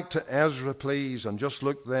go back to Ezra, please, and just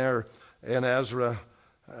look there in Ezra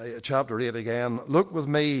chapter 8 again, look with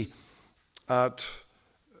me at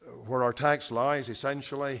where our text lies,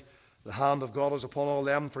 essentially. The hand of God is upon all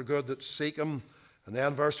them for good that seek Him. And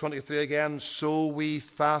then verse 23 again, so we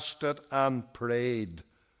fasted and prayed.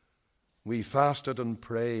 We fasted and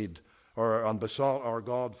prayed, and besought our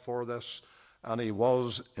God for this, and He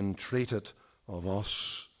was entreated of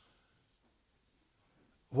us.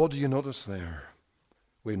 What do you notice there?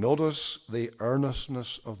 We notice the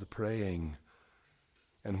earnestness of the praying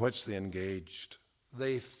in which they engaged.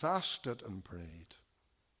 They fasted and prayed.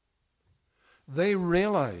 They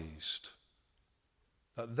realized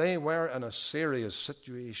that they were in a serious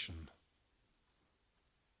situation.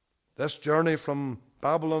 This journey from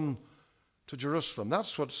Babylon to Jerusalem,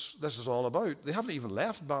 that's what this is all about. They haven't even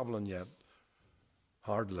left Babylon yet.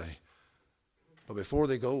 Hardly. But before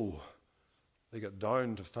they go, they get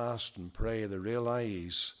down to fast and pray. They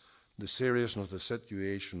realize the seriousness of the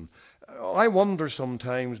situation. I wonder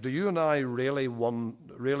sometimes, do you and I really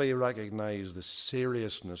recognize the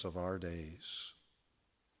seriousness of our days?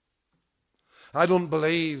 I don't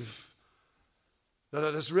believe that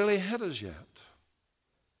it has really hit us yet.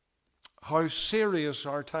 How serious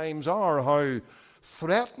our times are, how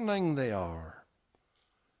threatening they are,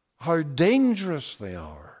 how dangerous they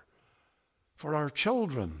are for our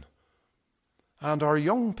children and our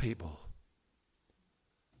young people,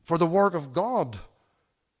 for the work of God,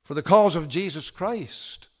 for the cause of Jesus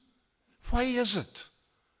Christ. Why is it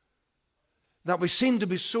that we seem to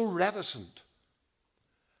be so reticent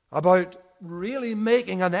about really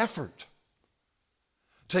making an effort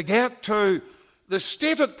to get to the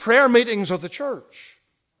stated prayer meetings of the church.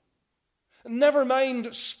 Never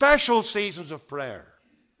mind special seasons of prayer.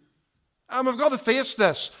 And we've got to face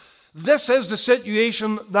this. This is the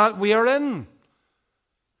situation that we are in.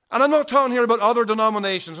 And I'm not talking here about other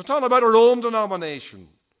denominations. I'm talking about our own denomination.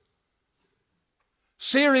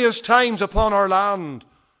 Serious times upon our land.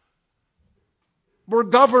 We're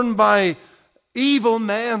governed by evil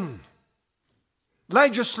men,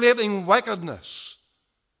 legislating wickedness.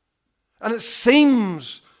 And it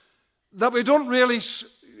seems that we don't really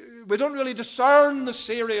discern the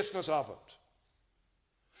seriousness of it.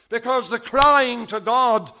 Because the crying to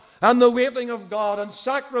God and the waiting of God and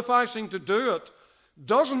sacrificing to do it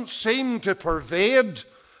doesn't seem to pervade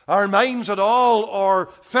our minds at all, or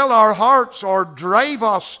fill our hearts, or drive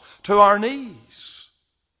us to our knees.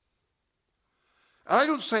 And I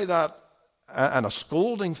don't say that in a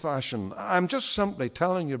scolding fashion. I'm just simply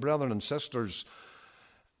telling you, brethren and sisters,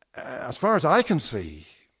 as far as I can see,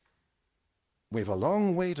 we've a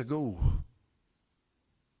long way to go.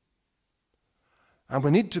 And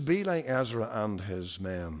we need to be like Ezra and his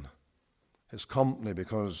men, his company,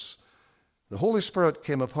 because the Holy Spirit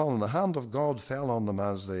came upon them. The hand of God fell on them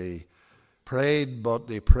as they prayed, but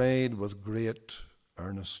they prayed with great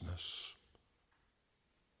earnestness.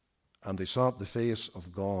 And they sought the face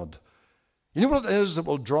of God. You know what it is that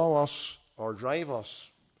will draw us or drive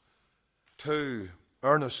us to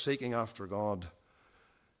earnest seeking after God?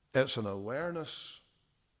 It's an awareness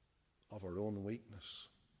of our own weakness.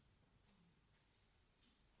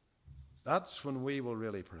 That's when we will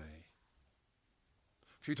really pray.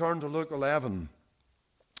 If you turn to Luke 11,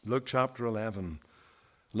 Luke chapter 11,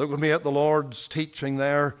 look with me at the Lord's teaching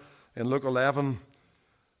there in Luke 11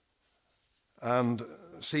 and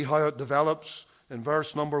see how it develops. In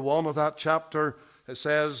verse number 1 of that chapter, it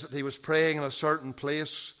says that he was praying in a certain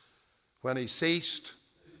place. When he ceased,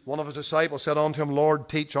 one of his disciples said unto him, Lord,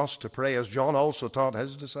 teach us to pray, as John also taught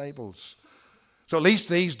his disciples. So at least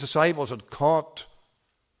these disciples had caught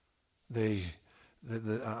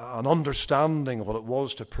an understanding of what it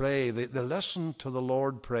was to pray. They listened to the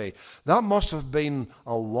Lord pray. That must have been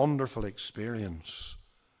a wonderful experience,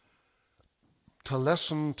 to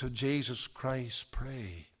listen to Jesus Christ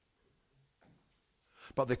pray.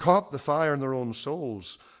 But they caught the fire in their own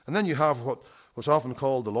souls. And then you have what was often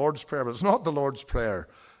called the Lord's Prayer, but it's not the Lord's Prayer.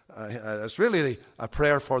 It's really a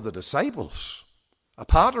prayer for the disciples, a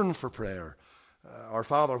pattern for prayer. Our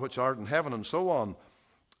Father which art in heaven, and so on.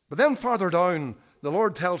 But then farther down, the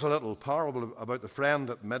Lord tells a little parable about the friend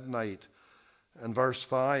at midnight in verse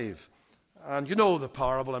 5. And you know the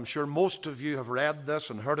parable. I'm sure most of you have read this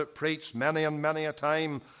and heard it preached many and many a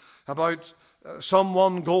time about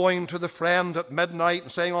someone going to the friend at midnight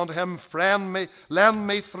and saying unto him, Friend, lend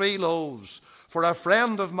me 3 loaves, for a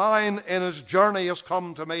friend of mine in his journey has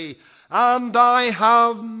come to me, and I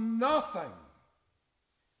have nothing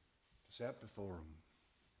to set before him.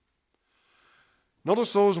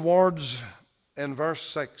 Notice those words in verse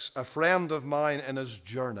 6, a friend of mine in his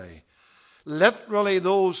journey. Literally,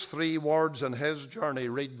 those 3 words in his journey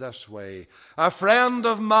read this way: a friend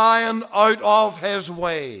of mine out of his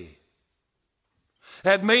way.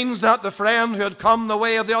 It means that the friend who had come the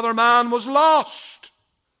way of the other man was lost.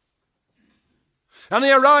 And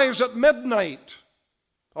he arrives at midnight,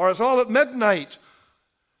 or it's all at midnight,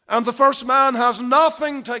 and the first man has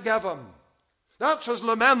nothing to give him. That's his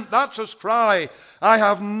lament, that's his cry. I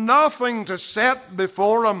have nothing to set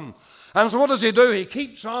before him. And so what does he do? He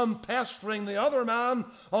keeps on pestering the other man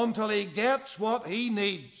until he gets what he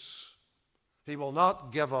needs. He will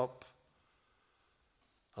not give up.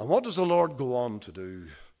 And what does the Lord go on to do?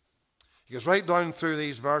 He goes right down through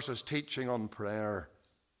these verses teaching on prayer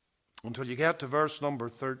until you get to verse number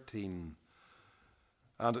 13.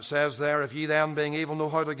 And it says there, if ye then, being evil, know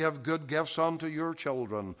how to give good gifts unto your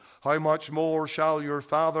children, how much more shall your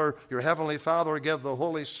Father, your heavenly Father, give the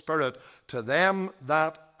Holy Spirit to them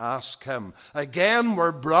that ask him? Again,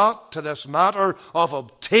 we're brought to this matter of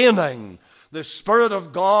obtaining the Spirit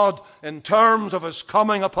of God in terms of his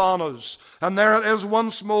coming upon us. And there it is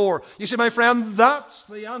once more. You see, my friend, that's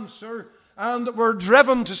the answer. And we're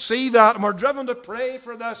driven to see that, and we're driven to pray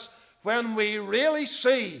for this when we really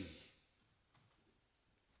see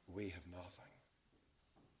we have nothing.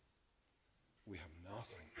 We have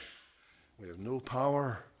nothing. We have no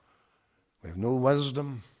power. We have no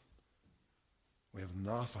wisdom. We have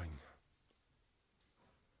nothing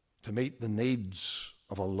to meet the needs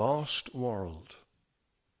of a lost world,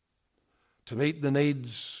 to meet the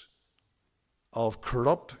needs of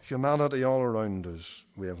corrupt humanity all around us.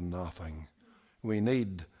 We have nothing. We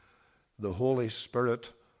need the Holy Spirit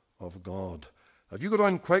of God. If you go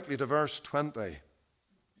down quickly to verse 20,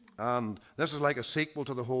 And this is like a sequel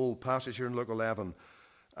to the whole passage here in Luke 11.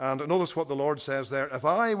 And notice what the Lord says there. If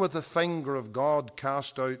I with the finger of God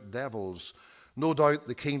cast out devils, no doubt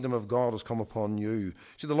the kingdom of God has come upon you.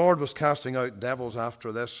 See, the Lord was casting out devils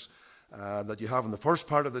after this that you have in the first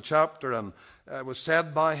part of the chapter. And it was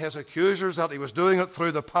said by his accusers that he was doing it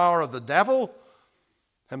through the power of the devil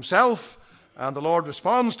himself. And the Lord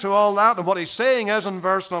responds to all that. And what he's saying is in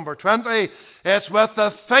verse number 20, it's with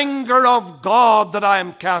the finger of God that I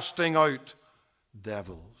am casting out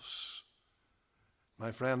devils.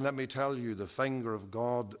 My friend, let me tell you, the finger of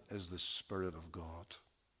God is the Spirit of God,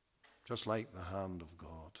 just like the hand of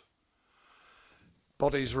God.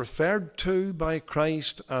 But he's referred to by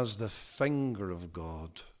Christ as the finger of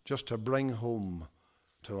God, just to bring home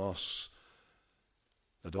to us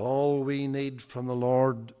that all we need from the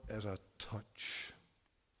Lord is a touch.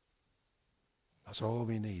 That's all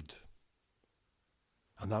we need.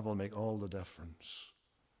 And that will make all the difference.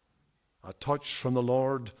 A touch from the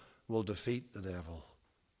Lord will defeat the devil.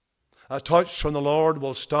 A touch from the Lord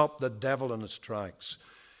will stop the devil in its tracks.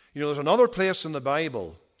 You know, there's another place in the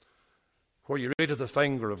Bible where you read of the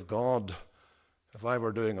finger of God. If I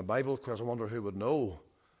were doing a Bible quiz, I wonder who would know.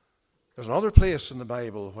 There's another place in the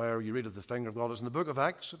Bible where you read of the finger of God. It's in the book of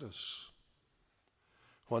Exodus.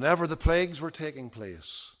 Whenever the plagues were taking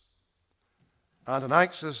place. And in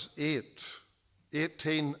Exodus 8,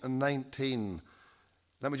 18 and 19,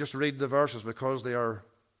 let me just read the verses because they are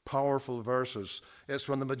powerful verses. It's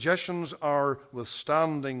when the magicians are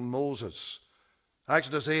withstanding Moses.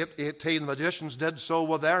 Exodus 8:18, the magicians did so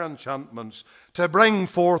with their enchantments to bring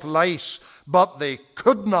forth lice, but they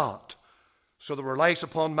could not. So there were lice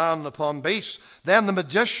upon man and upon beast. Then the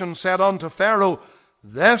magician said unto Pharaoh,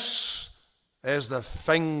 this is the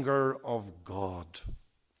finger of God.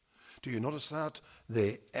 Do you notice that?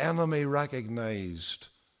 The enemy recognized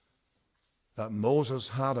that Moses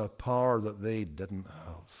had a power that they didn't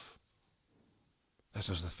have. This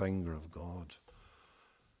is the finger of God.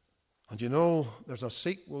 And you know, there's a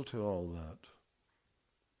sequel to all that.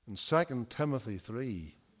 In 2 Timothy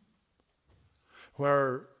 3,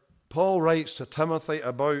 where Paul writes to Timothy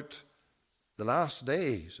about the last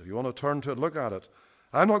days. If you want to turn to it, look at it.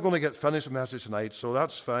 I'm not going to get finished the message tonight, so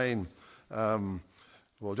that's fine.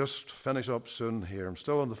 We'll just finish up soon here. I'm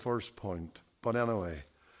still on the first point. But anyway,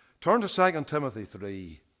 turn to 2 Timothy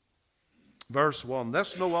 3, verse 1.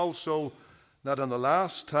 This know also that in the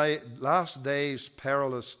last days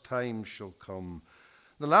perilous times shall come.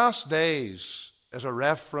 The last days is a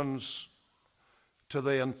reference to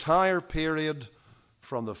the entire period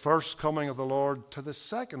from the first coming of the Lord to the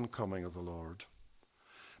second coming of the Lord.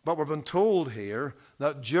 But we've been told here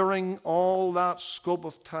that during all that scope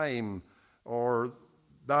of time, or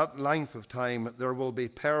that length of time, there will be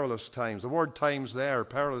perilous times. The word times there,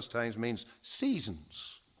 perilous times, means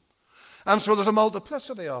seasons. And so there's a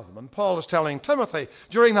multiplicity of them. And Paul is telling Timothy,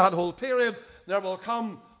 during that whole period, there will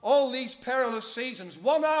come all these perilous seasons,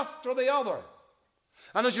 one after the other.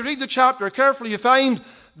 And as you read the chapter carefully, you find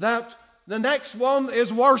that the next one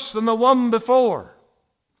is worse than the one before.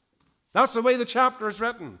 That's the way the chapter is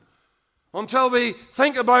written. Until we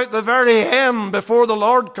think about the very end before the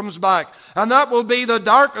Lord comes back. And that will be the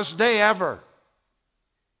darkest day ever.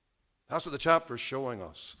 That's what the chapter is showing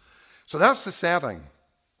us. So that's the setting.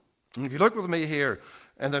 And if you look with me here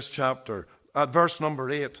in this chapter, at verse number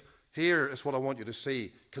 8, here is what I want you to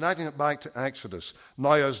see. Connecting it back to Exodus.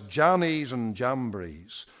 Now as Jannes and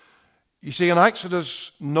Jambres. You see, in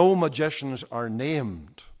Exodus, no magicians are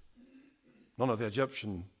named. None of the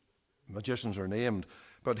Egyptian magicians are named.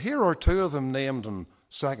 But here are two of them named in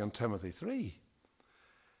 2 Timothy 3.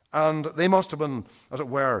 And they must have been, as it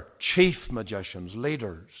were, chief magicians,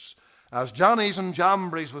 leaders. As Jannes and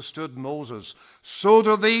Jambres withstood Moses, so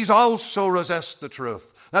do these also resist the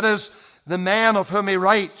truth. That is, the men of whom he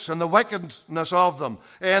writes and the wickedness of them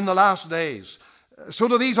in the last days. So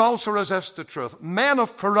do these also resist the truth. Men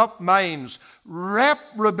of corrupt minds,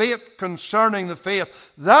 reprobate concerning the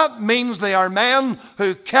faith. That means they are men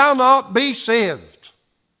who cannot be saved.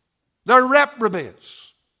 They're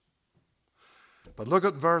reprobates. But look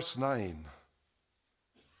at verse 9.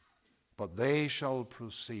 But they shall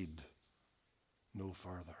proceed no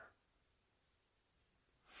further.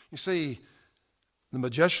 You see, the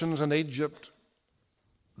magicians in Egypt,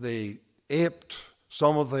 they aped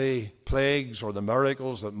some of the plagues or the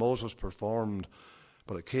miracles that Moses performed,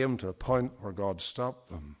 but it came to a point where God stopped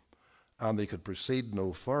them and they could proceed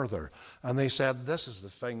no further. And they said, this is the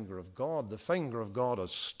finger of God. The finger of God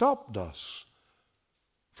has stopped us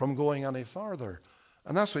from going any further.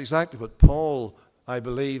 And that's exactly what Paul, I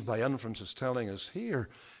believe, by inference is telling us here.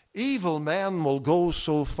 Evil men will go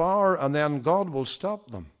so far and then God will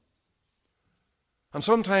stop them. And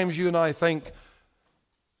sometimes you and I think,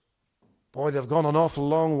 boy, they've gone an awful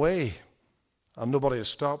long way, and nobody has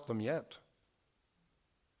stopped them yet.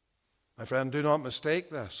 My friend, do not mistake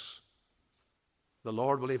this. The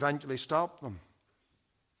Lord will eventually stop them.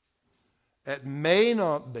 It may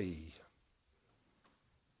not be,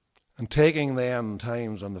 and taking the end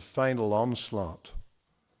times and the final onslaught,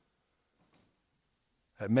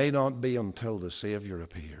 it may not be until the Savior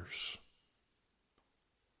appears.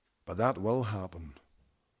 But that will happen.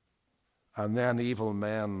 And then evil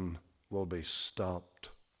men will be stopped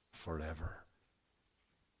forever.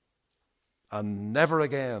 And never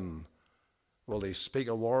again will they speak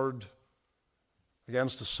a word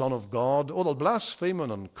against the Son of God. Oh, they'll blaspheme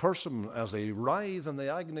him and curse him as they writhe in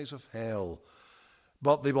the agonies of hell.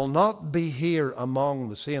 But they will not be here among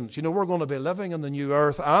the saints. You know, we're going to be living in the new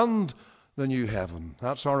earth and the new heaven.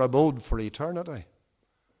 That's our abode for eternity.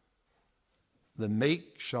 The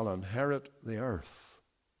meek shall inherit the earth.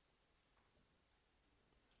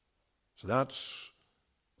 So that's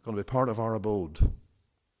going to be part of our abode.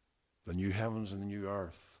 The new heavens and the new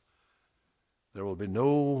earth. There will be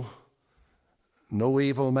no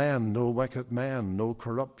evil man, no wicked man, no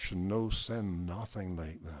corruption, no sin, nothing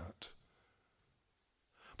like that.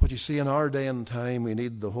 But you see, in our day and time, we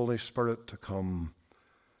need the Holy Spirit to come.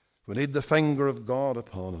 We need the finger of God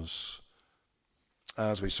upon us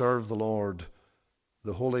as we serve the Lord,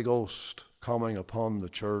 the Holy Ghost coming upon the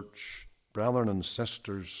church. Brethren and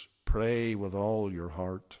sisters, pray with all your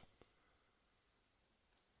heart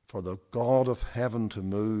for the God of heaven to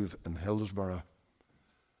move in Hillsborough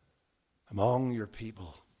among your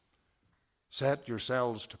people. Set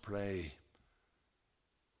yourselves to pray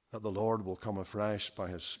that the Lord will come afresh by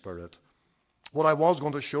his Spirit. What I was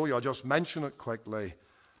going to show you, I'll just mention it quickly.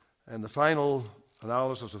 In the final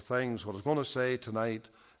analysis of things, what I was going to say tonight,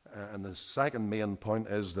 and the second main point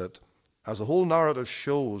is that as the whole narrative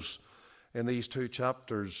shows in these two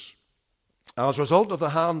chapters, as a result of the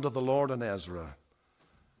hand of the Lord in Ezra,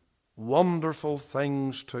 wonderful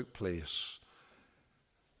things took place.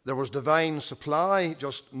 There was divine supply.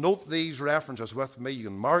 Just note these references with me. You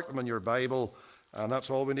can mark them in your Bible, and that's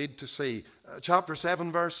all we need to see. Chapter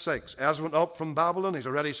 7, verse 6. Ezra went up from Babylon. He's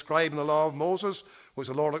already scribing the law of Moses, which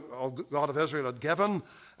the Lord God of Israel had given.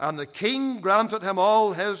 And the king granted him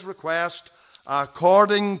all his request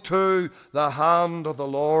according to the hand of the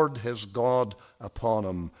Lord his God upon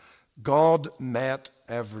him. God met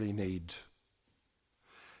every need.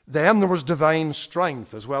 Then there was divine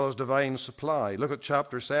strength as well as divine supply. Look at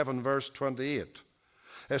chapter 7, verse 28.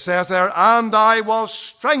 It says there, and I was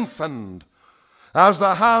strengthened as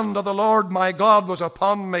the hand of the Lord my God was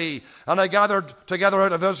upon me, and I gathered together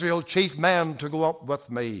out of Israel chief men to go up with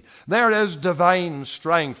me. There is divine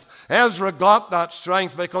strength. Ezra got that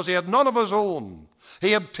strength because he had none of his own.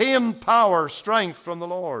 He obtained power, strength from the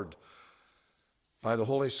Lord by the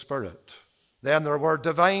Holy Spirit. Then there were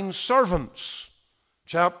divine servants.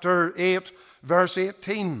 Chapter 8, verse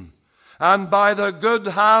 18. And by the good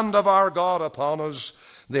hand of our God upon us,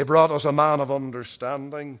 they brought us a man of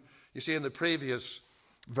understanding. You see, in the previous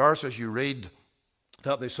verses you read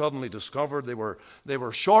that they suddenly discovered they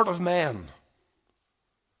were short of men.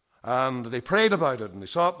 And they prayed about it, and they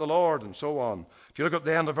sought the Lord, and so on. If you look at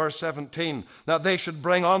the end of verse 17, that they should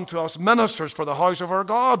bring unto us ministers for the house of our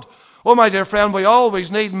God. Oh, my dear friend, we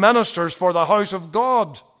always need ministers for the house of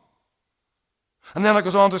God. And then it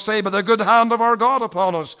goes on to say, by the good hand of our God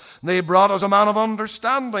upon us, they brought us a man of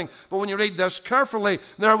understanding. But when you read this carefully,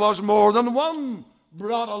 there was more than one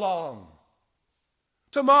brought along.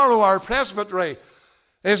 Tomorrow our presbytery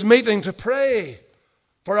is meeting to pray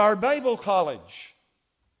for our Bible college,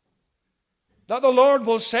 that the Lord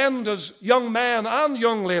will send us young men and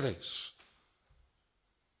young ladies.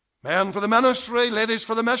 Men for the ministry, ladies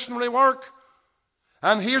for the missionary work.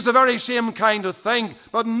 And here's the very same kind of thing,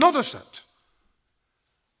 but notice it.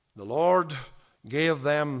 The Lord gave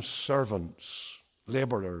them servants,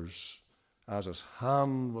 laborers, as his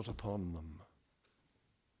hand was upon them.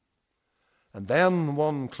 And then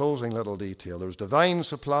one closing little detail. There was divine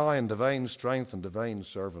supply and divine strength and divine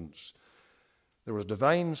servants. There was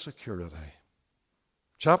divine security.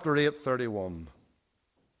 Chapter 8:31.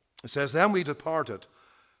 It says, then we departed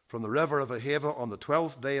from the river of Ahava on the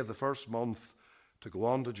 12th day of the first month to go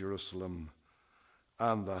on to Jerusalem.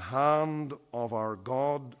 And the hand of our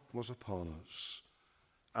God was upon us,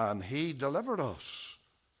 and he delivered us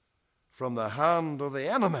from the hand of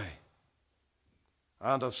the enemy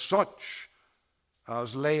and of such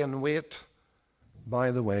as lay in wait by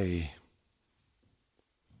the way.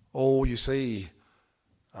 Oh, you see,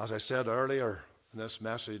 as I said earlier in this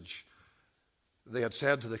message, they had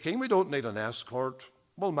said to the king, we don't need an escort,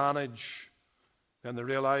 we'll manage. Then they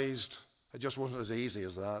realized it just wasn't as easy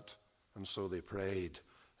as that. And so they prayed,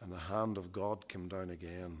 and the hand of God came down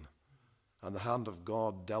again. And the hand of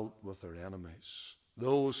God dealt with their enemies.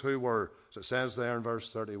 Those who were, as it says there in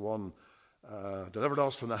verse 31, delivered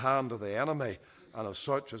us from the hand of the enemy, and of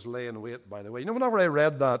such as lay in wait by the way. You know, whenever I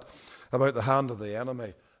read that about the hand of the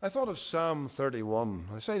enemy, I thought of Psalm 31.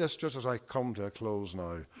 I say this just as I come to a close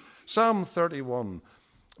now. Psalm 31,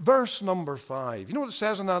 verse number 5. You know what it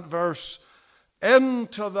says in that verse?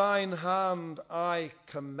 Into thine hand I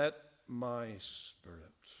commit my spirit.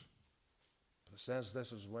 But it says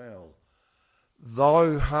this as well.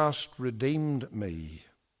 Thou hast redeemed me,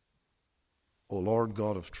 O Lord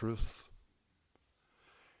God of truth.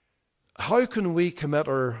 How can we commit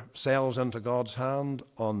ourselves into God's hand?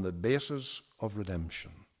 On the basis of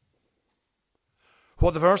redemption.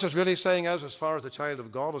 What the verse is really saying is, as far as the child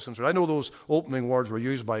of God is concerned, I know those opening words were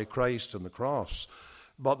used by Christ on the cross,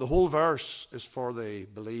 but the whole verse is for the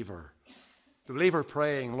believer. The believer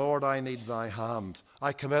praying, Lord, I need thy hand.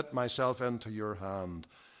 I commit myself into your hand.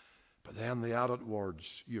 But then the added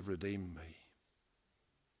words, you've redeemed me.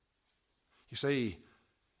 You see,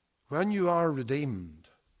 when you are redeemed,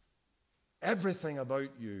 everything about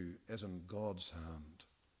you is in God's hand.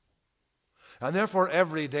 And therefore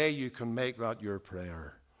every day you can make that your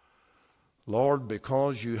prayer. Lord,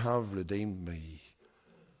 because you have redeemed me,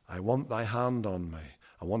 I want thy hand on me.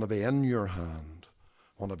 I want to be in your hand.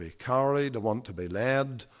 I want to be carried. I want to be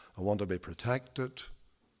led. I want to be protected.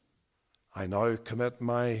 I now commit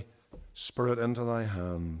my spirit into thy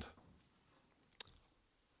hand.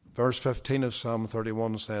 Verse 15 of Psalm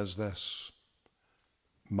 31 says this,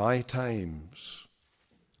 my times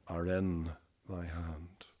are in thy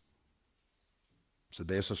hand. It's the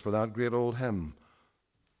basis for that great old hymn.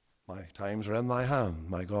 My times are in thy hand.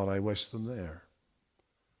 My God, I wish them there.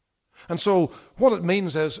 And so what it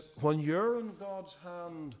means is when you're in God's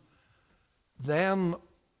hand, then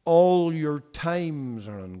all your times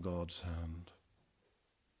are in God's hand.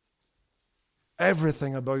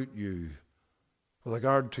 Everything about you, with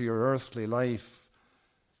regard to your earthly life,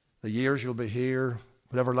 the years you'll be here,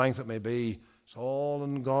 whatever length it may be, it's all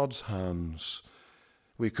in God's hands.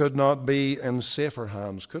 We could not be in safer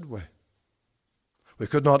hands, could we? We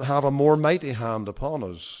could not have a more mighty hand upon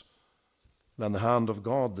us than the hand of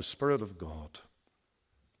God, the Spirit of God.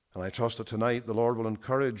 And I trust that tonight the Lord will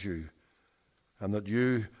encourage you, and that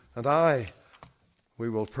you and I, we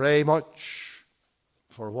will pray much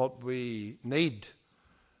for what we need,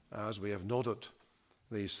 as we have noted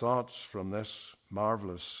these thoughts from this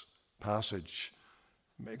marvelous passage.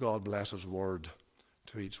 May God bless his word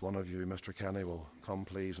to each one of you. Mr. Kenny will come,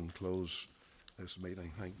 please, and close this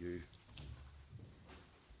meeting. Thank you.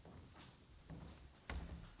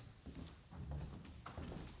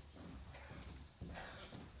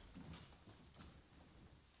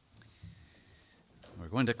 We're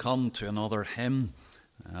going to come to another hymn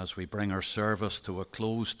as we bring our service to a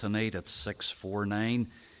close tonight at 649.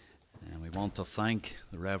 And we want to thank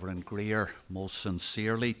the Reverend Greer most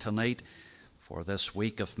sincerely tonight for this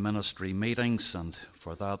week of ministry meetings and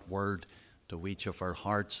for that word to each of our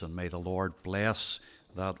hearts. And may the Lord bless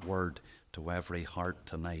that word to every heart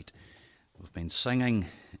tonight. We've been singing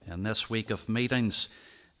in this week of meetings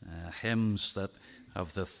hymns that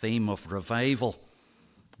have the theme of revival.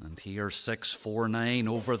 And here 649,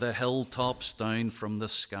 over the hilltops, down from the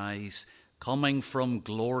skies, coming from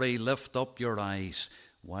glory, lift up your eyes,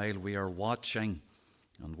 while we are watching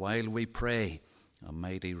and while we pray, a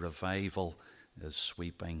mighty revival is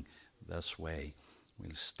sweeping this way.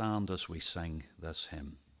 We'll stand as we sing this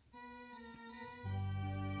hymn.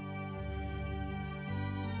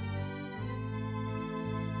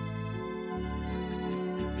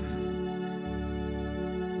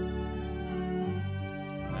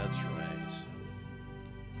 Let's rise.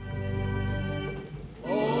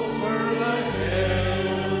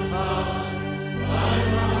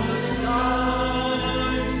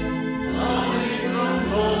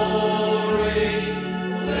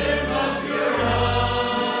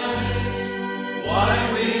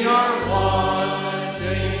 Why we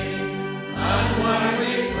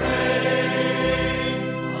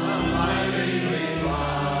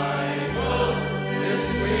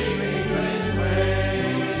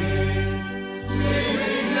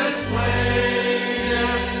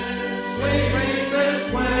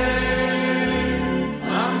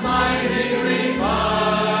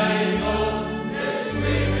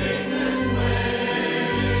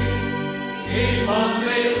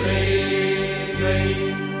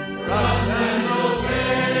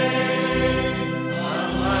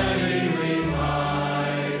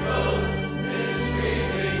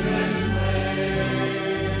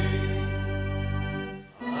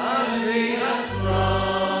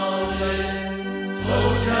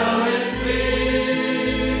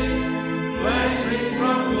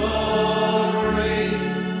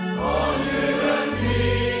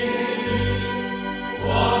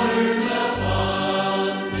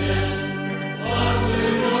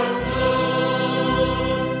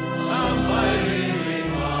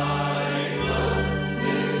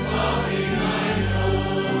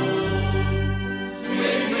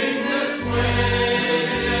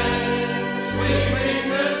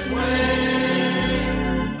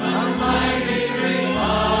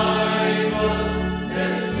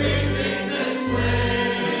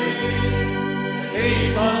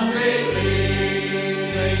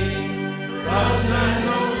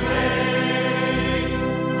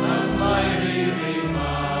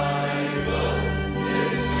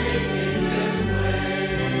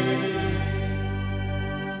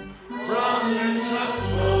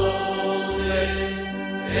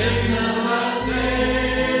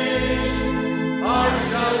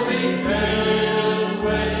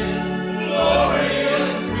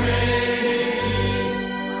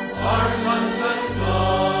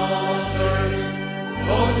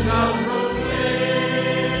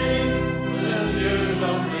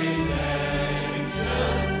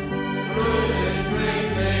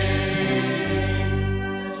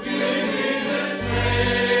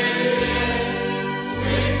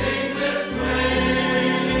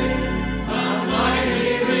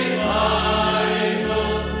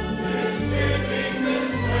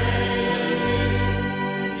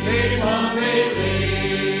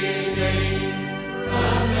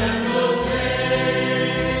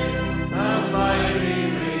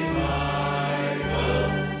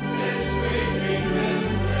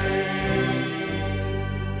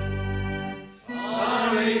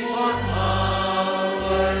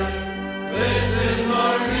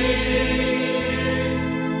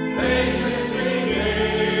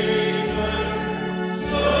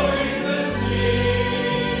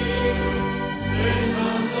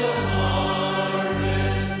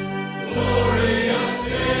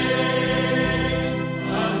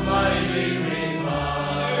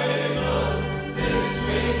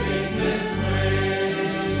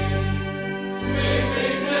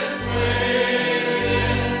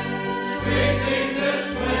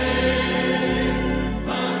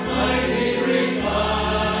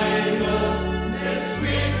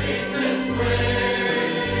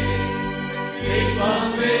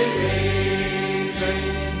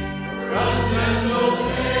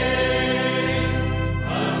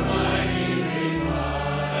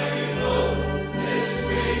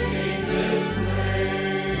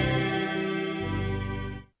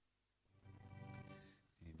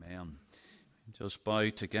Just bow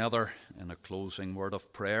together in a closing word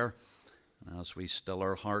of prayer. And as we still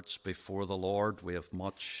our hearts before the Lord, we have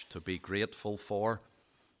much to be grateful for.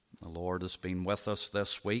 The Lord has been with us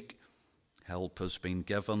this week. Help has been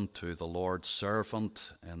given to the Lord's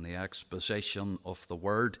servant in the exposition of the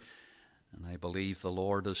word. And I believe the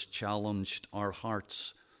Lord has challenged our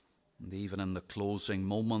hearts. And even in the closing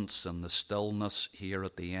moments and the stillness here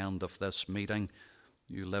at the end of this meeting,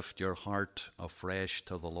 you lift your heart afresh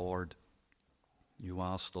to the Lord. You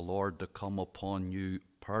ask the Lord to come upon you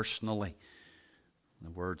personally.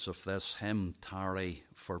 The words of this hymn, tarry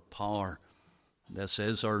for power. This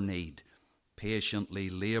is our need. Patiently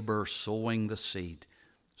labour sowing the seed.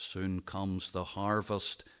 Soon comes the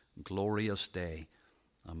harvest, glorious day.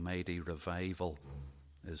 A mighty revival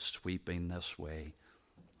is sweeping this way.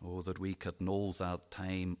 Oh, that we could know that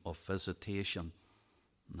time of visitation,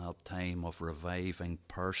 that time of reviving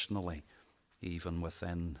personally, even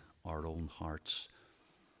within our own hearts.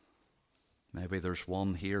 Maybe there's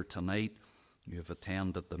one here tonight, you have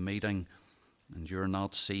attended the meeting and you're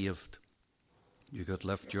not saved. You could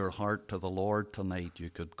lift your heart to the Lord tonight. You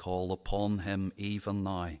could call upon him even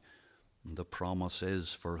now. And the promise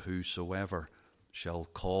is, for whosoever shall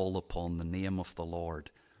call upon the name of the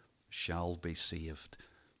Lord shall be saved.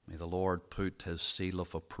 May the Lord put his seal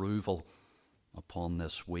of approval upon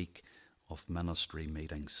this week of ministry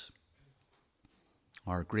meetings.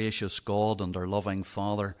 Our gracious God and our loving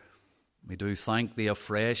Father, we do thank thee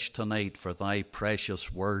afresh tonight for thy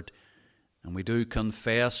precious word. And we do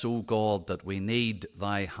confess, O God, that we need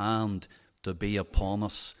thy hand to be upon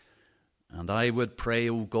us. And I would pray,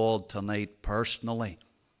 O God, tonight personally,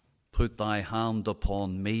 put thy hand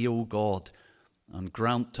upon me, O God, and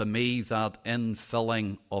grant to me that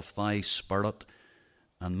infilling of thy Spirit.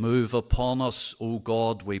 And move upon us, O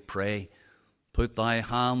God, we pray. Put thy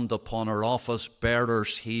hand upon our office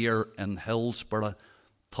bearers here in Hillsborough.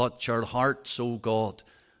 Touch our hearts, O God.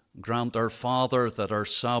 Grant our Father that our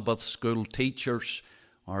Sabbath school teachers,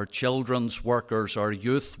 our children's workers, our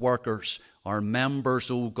youth workers, our members,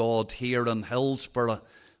 O God, here in Hillsborough,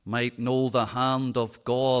 might know the hand of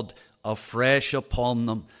God afresh upon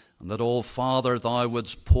them. And that, O Father, thou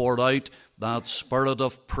wouldst pour out that spirit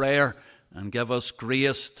of prayer and give us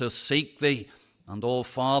grace to seek thee. And, O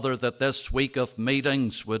Father, that this week of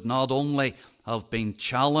meetings would not only have been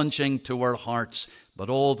challenging to our hearts, but,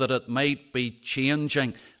 oh, that it might be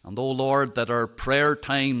changing. And, oh, Lord, that our prayer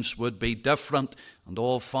times would be different. And,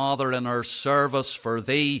 oh, Father, in our service for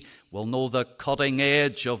thee, we'll know the cutting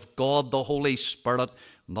edge of God the Holy Spirit.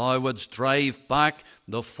 and thou wouldst drive back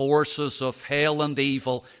the forces of hell and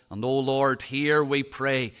evil. And, O Lord, here we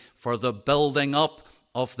pray for the building up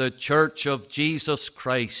of the Church of Jesus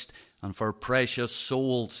Christ, and for precious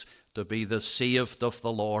souls to be the saved of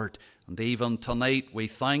the Lord. And even tonight we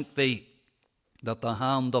thank thee that the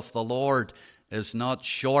hand of the Lord is not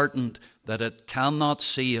shortened, that it cannot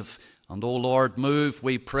save. And, O Lord, move,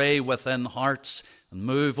 we pray, within hearts, and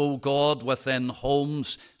move, O God, within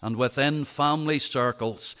homes and within family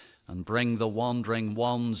circles, and bring the wandering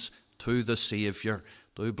ones to the Saviour.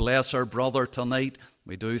 Do bless our brother tonight.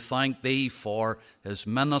 We do thank thee for his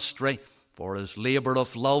ministry, for his labour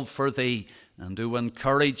of love for thee, and do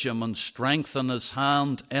encourage him and strengthen his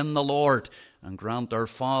hand in the Lord, and grant our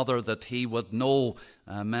Father that he would know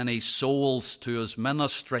many souls to his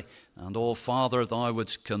ministry. And, O Father, thou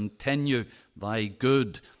wouldst continue thy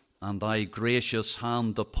good and thy gracious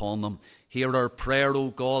hand upon him. Hear our prayer, O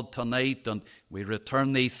God, tonight, and we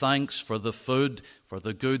return thee thanks for the food, for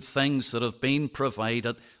the good things that have been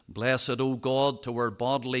provided. Bless it, O God, to our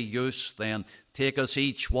bodily use then. Take us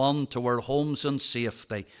each one to our homes in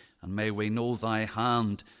safety, and may we know thy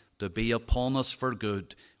hand to be upon us for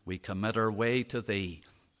good. We commit our way to thee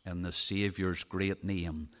in the Saviour's great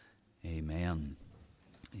name. Amen.